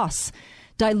weak sauce,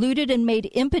 diluted and made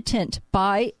impotent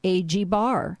by AG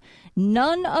Barr.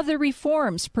 None of the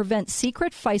reforms prevent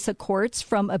secret FISA courts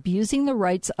from abusing the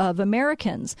rights of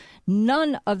Americans.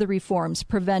 None of the reforms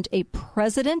prevent a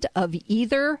president of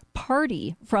either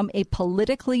party from a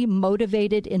politically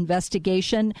motivated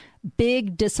investigation.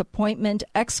 Big disappointment,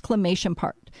 exclamation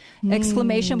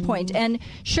point. And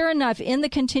sure enough, in the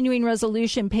continuing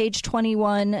resolution, page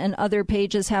 21 and other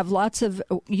pages have lots of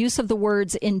use of the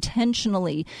words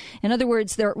intentionally. In other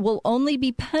words, there will only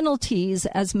be penalties,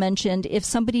 as mentioned, if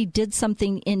somebody did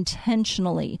something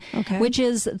intentionally, which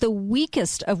is the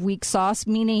weakest of weak sauce,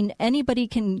 meaning anybody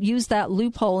can use that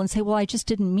loophole and say, well, I just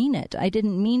didn't mean it. I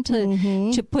didn't mean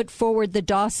to put forward the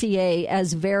dossier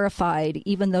as verified,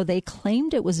 even though they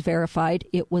claimed it was verified.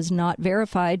 It was not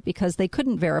verified because they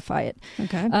couldn't verify it.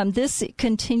 This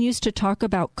continues to talk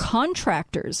about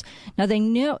contractors. Now, they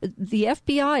knew the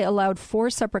FBI allowed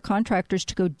 4 separate contractors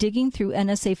to go digging through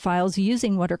NSA files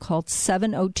using what are called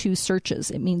 702 searches.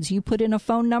 It means you put in a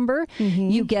phone number,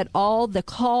 you get all the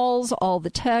calls, all the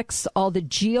texts, all the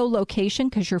geolocation,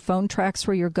 because your phone tracks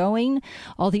where you're going,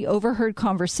 all the overheard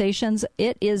conversations.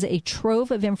 It is a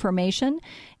trove of information,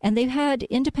 and they've had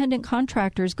independent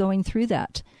contractors going through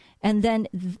that. And then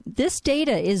this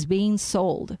data is being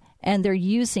sold, and they're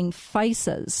using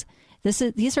FISAs.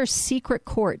 These are secret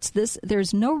courts.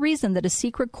 There's no reason that a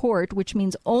secret court, which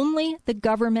means only the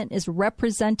government is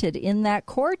represented in that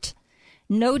court,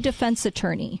 no defense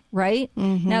attorney, right?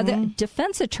 Now, the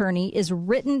defense attorney is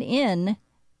written in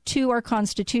to our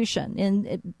Constitution.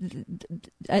 And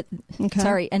a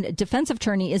defense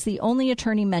attorney is the only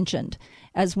attorney mentioned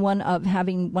as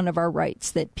having one of our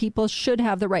rights, that people should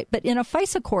have the right. But in a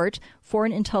FISA court,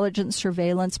 foreign intelligence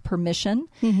surveillance permission,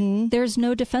 there's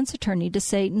no defense attorney to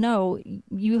say, no,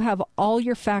 you have all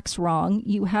your facts wrong.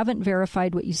 You haven't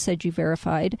verified what you said you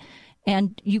verified,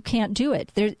 and you can't do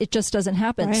it. It just doesn't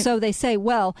happen. Right. So they say,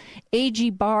 well, AG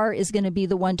Barr is going to be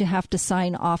the one to have to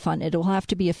sign off on it. It will have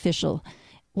to be official.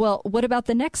 Well, what about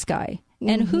the next guy?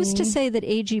 And who's to say that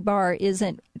AG Barr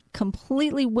isn't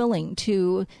completely willing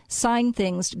to sign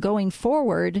things going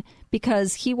forward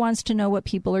because he wants to know what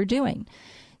people are doing?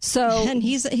 So, and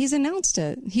he's announced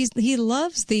it. He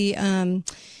loves the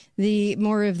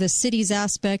more of the city's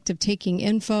aspect of taking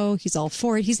info. He's all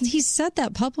for it. He's said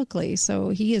that publicly. So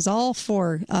he is all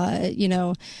for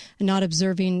not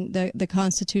observing the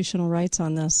constitutional rights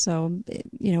on this. So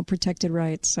protected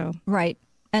rights. So right.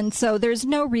 And so there's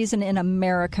no reason in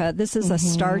America, this is a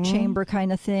star chamber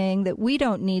kind of thing, that we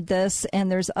don't need this. And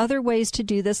there's other ways to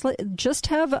do this. Just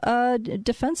have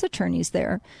defense attorneys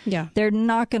there. Yeah. They're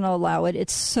not going to allow it.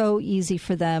 It's so easy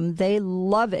for them. They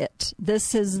love it.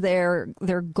 This is their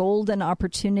golden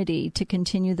opportunity to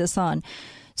continue this on.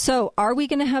 So are we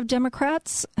going to have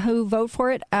Democrats who vote for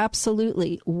it?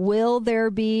 Absolutely. Will there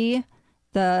be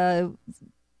the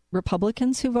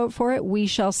Republicans who vote for it? We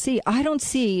shall see. I don't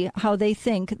see how they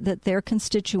think that their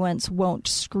constituents won't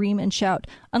scream and shout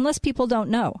unless people don't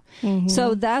know.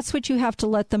 So that's what you have to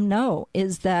let them know,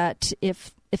 is that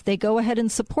if they go ahead and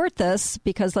support this,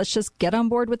 because let's just get on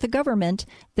board with the government,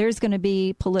 there's going to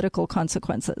be political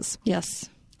consequences. Yes.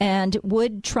 And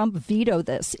would Trump veto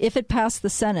this? If it passed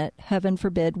the Senate, heaven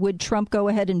forbid, would Trump go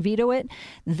ahead and veto it?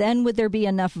 Then would there be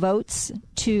enough votes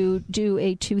to do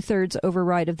a 2/3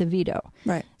 override of the veto?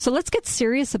 Right. So let's get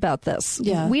serious about this.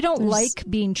 Yeah, we don't like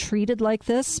being treated like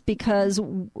this because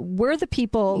we're the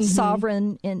people,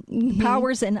 sovereign in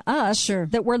powers in us,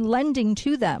 that we're lending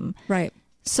to them. Right.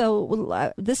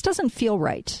 So this doesn't feel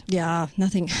right. Yeah,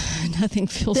 nothing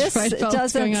feels right about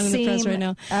what's going on in the press right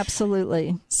now.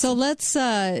 Absolutely. So let's.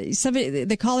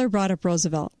 The caller brought up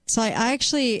Roosevelt. So I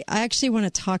actually want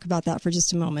to talk about that for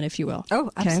just a moment, if you will.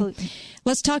 Oh, absolutely.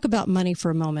 Let's talk about money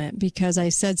for a moment, because I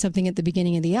said something at the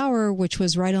beginning of the hour, which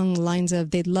was right on the lines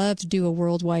of they'd love to do a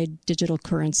worldwide digital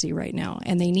currency right now,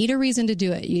 and they need a reason to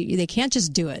do it. They can't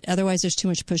just do it. Otherwise, there's too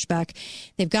much pushback.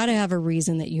 They've got to have a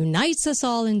reason that unites us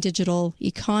all in digital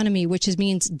economy, which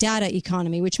means data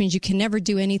economy, which means you can never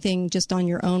do anything just on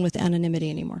your own with anonymity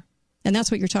anymore. And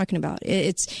that's what you're talking about.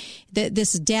 It's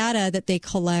this data that they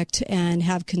collect and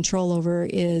have control over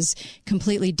is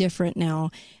completely different now,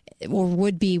 or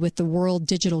would be with the world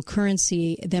digital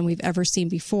currency, than we've ever seen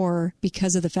before,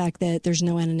 because of the fact that there's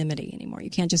no anonymity anymore.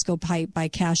 You can't just go buy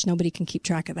cash. Nobody can keep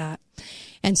track of that.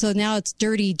 And so now it's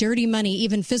dirty money,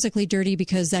 even physically dirty,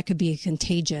 because that could be a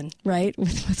contagion, right,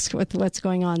 with what's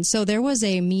going on. So there was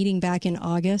a meeting back in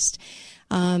August.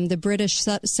 The British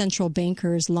central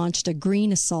bankers launched a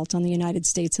green assault on the United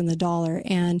States and the dollar.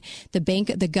 And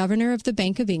the governor of the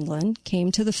Bank of England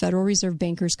came to the Federal Reserve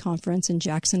Bankers Conference in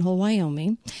Jackson Hole,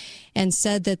 Wyoming, and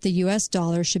said that the U.S.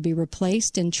 dollar should be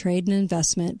replaced in trade and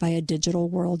investment by a digital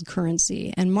world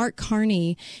currency. And Mark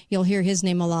Carney, you'll hear his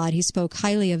name a lot. He spoke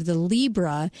highly of the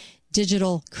Libra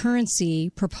digital currency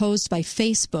proposed by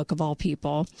Facebook, of all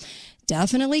people.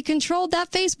 Definitely controlled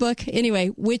that Facebook, anyway,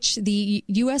 which the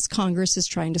U.S. Congress is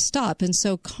trying to stop. And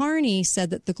so Carney said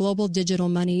that the global digital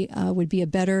money would be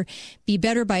better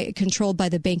controlled by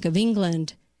the Bank of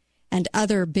England and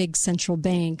other big central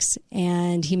banks.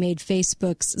 And he made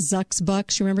Facebook's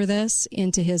Zucks, remember this,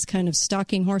 into his kind of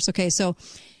stalking horse. Okay, so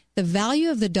the value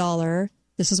of the dollar,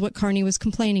 this is what Carney was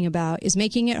complaining about, is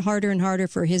making it harder and harder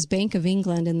for his Bank of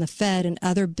England and the Fed and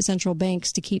other central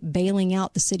banks to keep bailing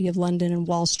out the City of London and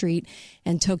Wall Street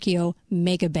and Tokyo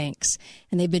mega banks.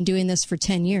 And they've been doing this for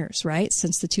 10 years, right,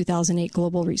 since the 2008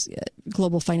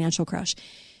 global financial crash.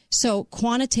 So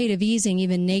quantitative easing,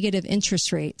 even negative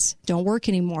interest rates, don't work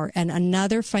anymore. And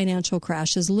another financial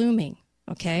crash is looming,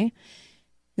 okay?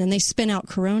 Then they spin out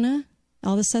Corona.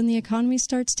 All of a sudden, the economy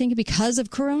starts stinking because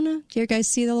of Corona. Do you guys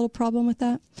see the little problem with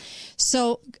that?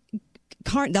 So,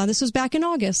 now this was back in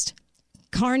August.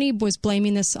 Carney was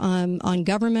blaming this on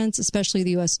governments, especially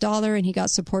the U.S. dollar, and he got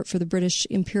support for the British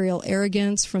imperial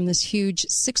arrogance from this huge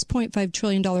 $6.5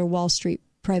 trillion Wall Street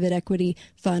private equity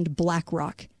fund,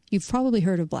 BlackRock. You've probably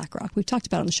heard of BlackRock. We've talked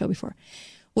about it on the show before,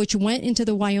 which went into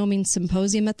the Wyoming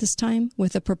Symposium at this time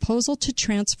with a proposal to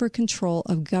transfer control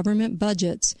of government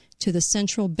budgets to the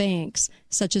central banks,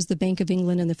 such as the Bank of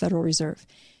England and the Federal Reserve.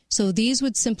 So these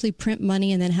would simply print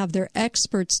money and then have their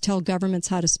experts tell governments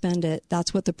how to spend it.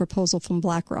 That's what the proposal from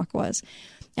BlackRock was.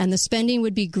 And the spending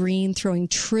would be green, throwing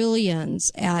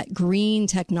trillions at green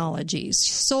technologies,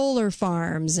 solar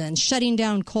farms, and shutting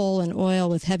down coal and oil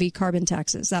with heavy carbon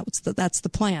taxes. That's the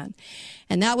plan.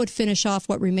 And that would finish off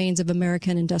what remains of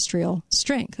American industrial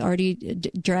strength, already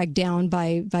dragged down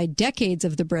by decades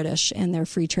of the British and their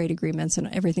free trade agreements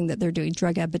and everything that they're doing,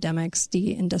 drug epidemics,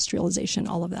 deindustrialization,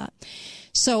 all of that.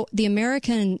 So the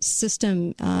American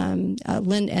system,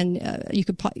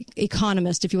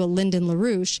 economist, if you will, Lyndon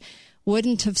LaRouche,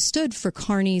 wouldn't have stood for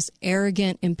Carney's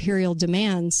arrogant imperial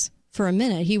demands for a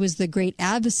minute. He was the great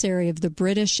adversary of the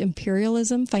British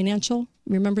imperialism, financial.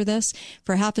 Remember this?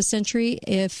 For half a century,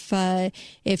 if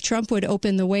Trump would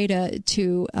open the way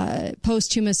to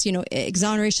posthumous,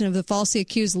 exoneration of the falsely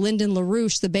accused Lyndon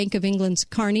LaRouche, the Bank of England's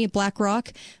Carney,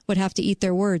 BlackRock would have to eat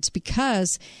their words,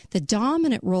 because the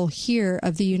dominant role here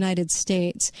of the United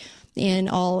States in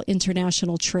all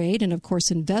international trade and, of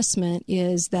course, investment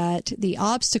is that the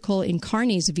obstacle in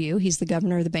Carney's view, he's the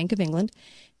governor of the Bank of England,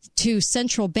 to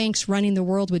central banks running the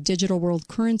world with digital world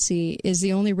currency is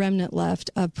the only remnant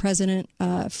left of President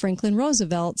Franklin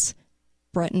Roosevelt's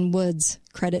Bretton Woods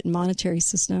credit and monetary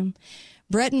system.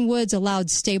 Bretton Woods allowed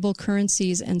stable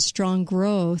currencies and strong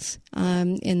growth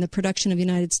in the production of the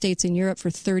United States and Europe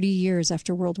for 30 years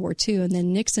after World War II. And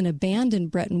then Nixon abandoned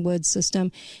Bretton Woods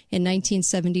system in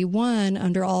 1971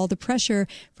 under all the pressure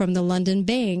from the London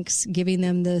banks, giving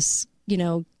them this,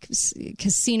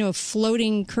 casino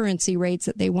floating currency rates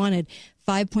that they wanted,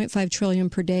 $5.5 trillion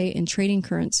per day in trading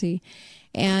currency.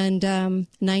 And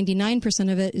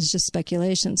 99% of it is just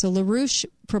speculation. So LaRouche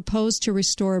proposed to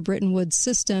restore a Bretton Woods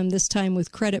system, this time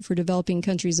with credit for developing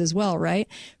countries as well, right?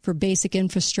 For basic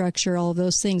infrastructure, all of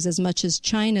those things, as much as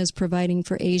China is providing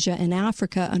for Asia and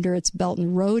Africa under its Belt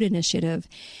and Road Initiative.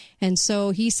 And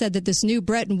so he said that this new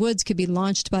Bretton Woods could be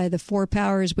launched by the four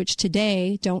powers which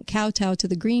today don't kowtow to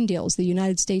the Green Deals, the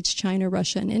United States, China,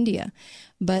 Russia, and India.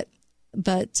 But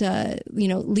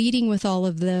leading with all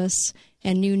of this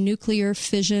and new nuclear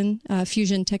fusion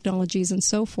technologies and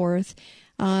so forth,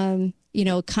 kind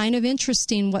of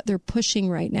interesting what they're pushing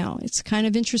right now. It's kind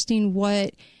of interesting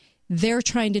what they're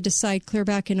trying to decide clear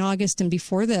back in August and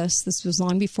before this was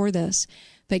long before this,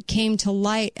 but came to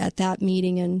light at that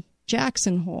meeting in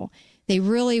Jackson Hole. They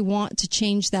really want to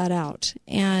change that out.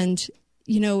 And,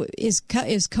 is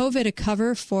COVID a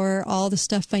cover for all the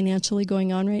stuff financially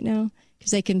going on right now?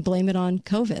 Because they can blame it on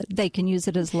COVID. They can use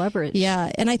it as leverage.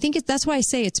 Yeah, and I think that's why I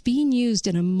say it's being used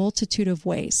in a multitude of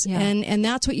ways. Yeah. And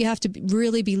that's what you have to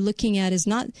really be looking at is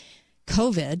not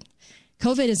COVID.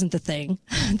 COVID isn't the thing.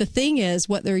 The thing is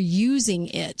what they're using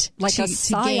it like a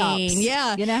psyops.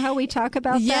 Yeah. You know how we talk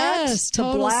about that? Yes,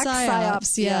 total the black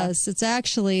psyops. Yes, it's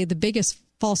actually the biggest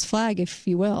false flag, if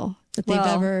you will, that they've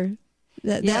ever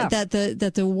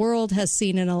that the world has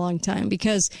seen in a long time,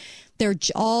 because they're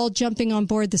all jumping on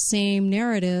board the same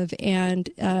narrative, and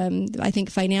I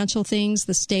think financial things,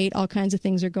 the state, all kinds of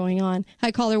things are going on.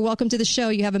 Hi, caller. Welcome to the show.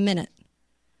 You have a minute.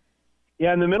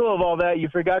 Yeah, in the middle of all that, you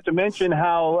forgot to mention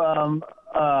how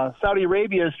Saudi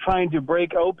Arabia is trying to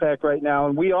break OPEC right now,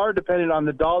 and we are dependent on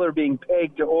the dollar being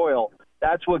pegged to oil.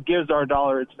 That's what gives our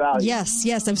dollar its value.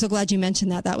 Yes. I'm so glad you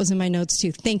mentioned that. That was in my notes,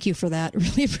 too. Thank you for that.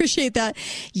 Really appreciate that.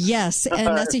 Yes,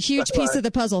 and that's a huge piece of the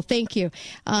puzzle. Thank you.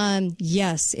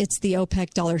 Yes, it's the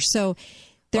OPEC dollar. So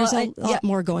there's a lot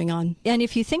more going on. And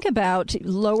if you think about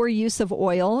lower use of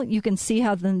oil, you can see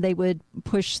how then they would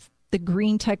push the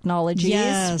green technologies,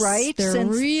 right? They're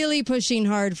really pushing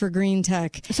hard for green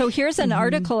tech. So here's an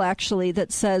article actually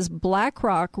that says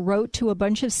BlackRock wrote to a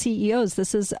bunch of CEOs.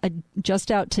 This is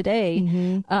just out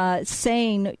today,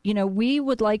 saying, we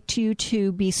would like you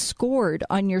to be scored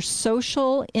on your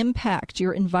social impact,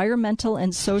 your environmental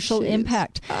and social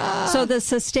impact. So the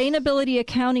Sustainability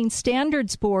Accounting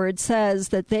Standards Board says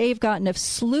that they've gotten a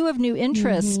slew of new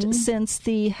interest since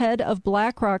the head of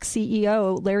BlackRock,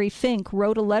 CEO Larry Fink,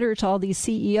 wrote a letter to all these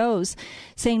CEOs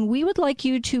saying, we would like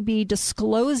you to be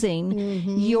disclosing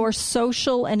your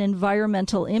social and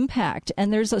environmental impact.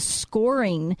 And there's a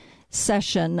scoring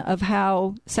section of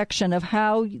how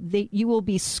you will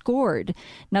be scored.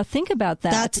 Now think about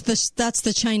that. That's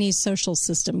the Chinese social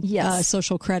system. Yes.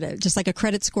 Social credit, just like a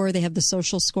credit score, they have the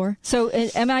social score. So an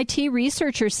MIT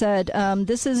researcher said,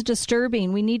 this is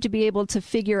disturbing. We need to be able to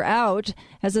figure out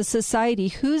as a society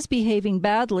who's behaving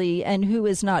badly and who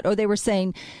is not. Or they were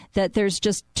saying that there's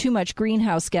just too much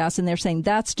greenhouse gas, and they're saying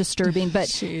that's disturbing.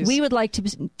 But we would like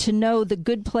to know the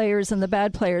good players and the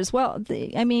bad players. Well,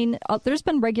 there's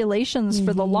been regulations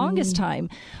for the longest time,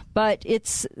 but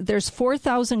there's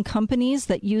 4,000 companies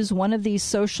that use one of these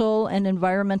social and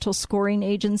environmental scoring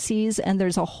agencies, and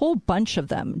there's a whole bunch of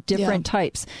them, different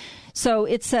types. So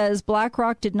it says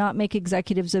BlackRock did not make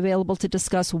executives available to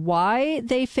discuss why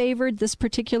they favored this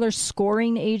particular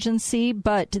scoring agency,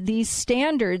 but these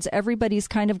standards, everybody's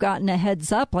kind of gotten a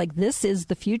heads up, like this is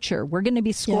the future. We're going to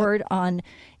be scored on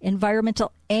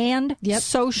environmental and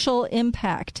social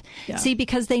impact. See,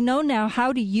 because they know now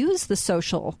how to use the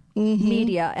social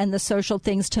media and the social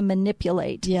things to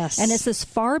manipulate. Yes. And it's this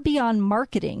far beyond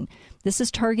marketing. This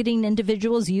is targeting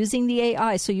individuals using the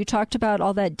AI. So you talked about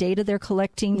all that data they're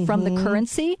collecting from the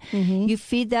currency. You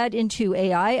feed that into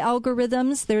AI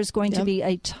algorithms. There's going to be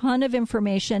a ton of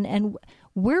information, and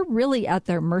we're really at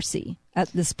their mercy at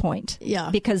this point.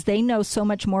 Yeah. Because they know so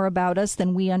much more about us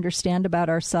than we understand about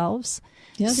ourselves.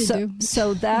 Yeah, they do.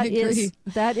 So that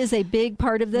is a big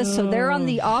part of this. So they're on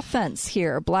the offense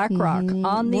here, BlackRock,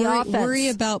 on the offense. Worry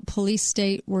about police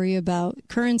state, worry about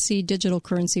currency, digital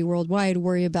currency worldwide,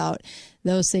 worry about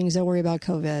those things, don't worry about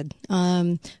COVID.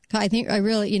 I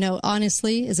really,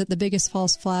 honestly, is it the biggest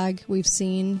false flag we've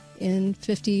seen in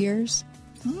 50 years?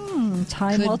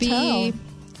 Time will tell.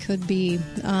 Could be.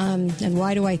 And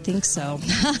why do I think so?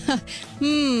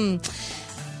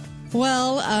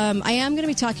 Well, I am going to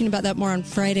be talking about that more on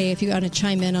Friday if you want to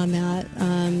chime in on that,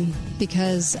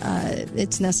 because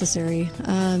it's necessary.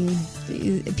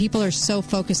 People are so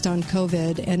focused on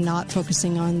COVID and not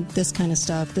focusing on this kind of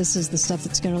stuff. This is the stuff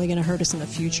that's really going to hurt us in the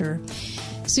future.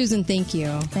 Susan, thank you.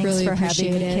 Thanks really for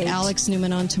appreciate having me, it. Kate. Alex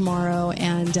Newman on tomorrow,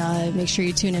 and make sure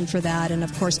you tune in for that. And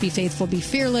of course, be faithful, be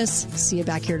fearless. See you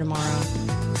back here tomorrow.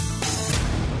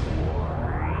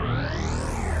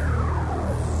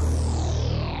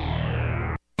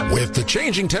 With the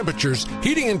changing temperatures,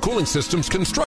 heating and cooling systems construct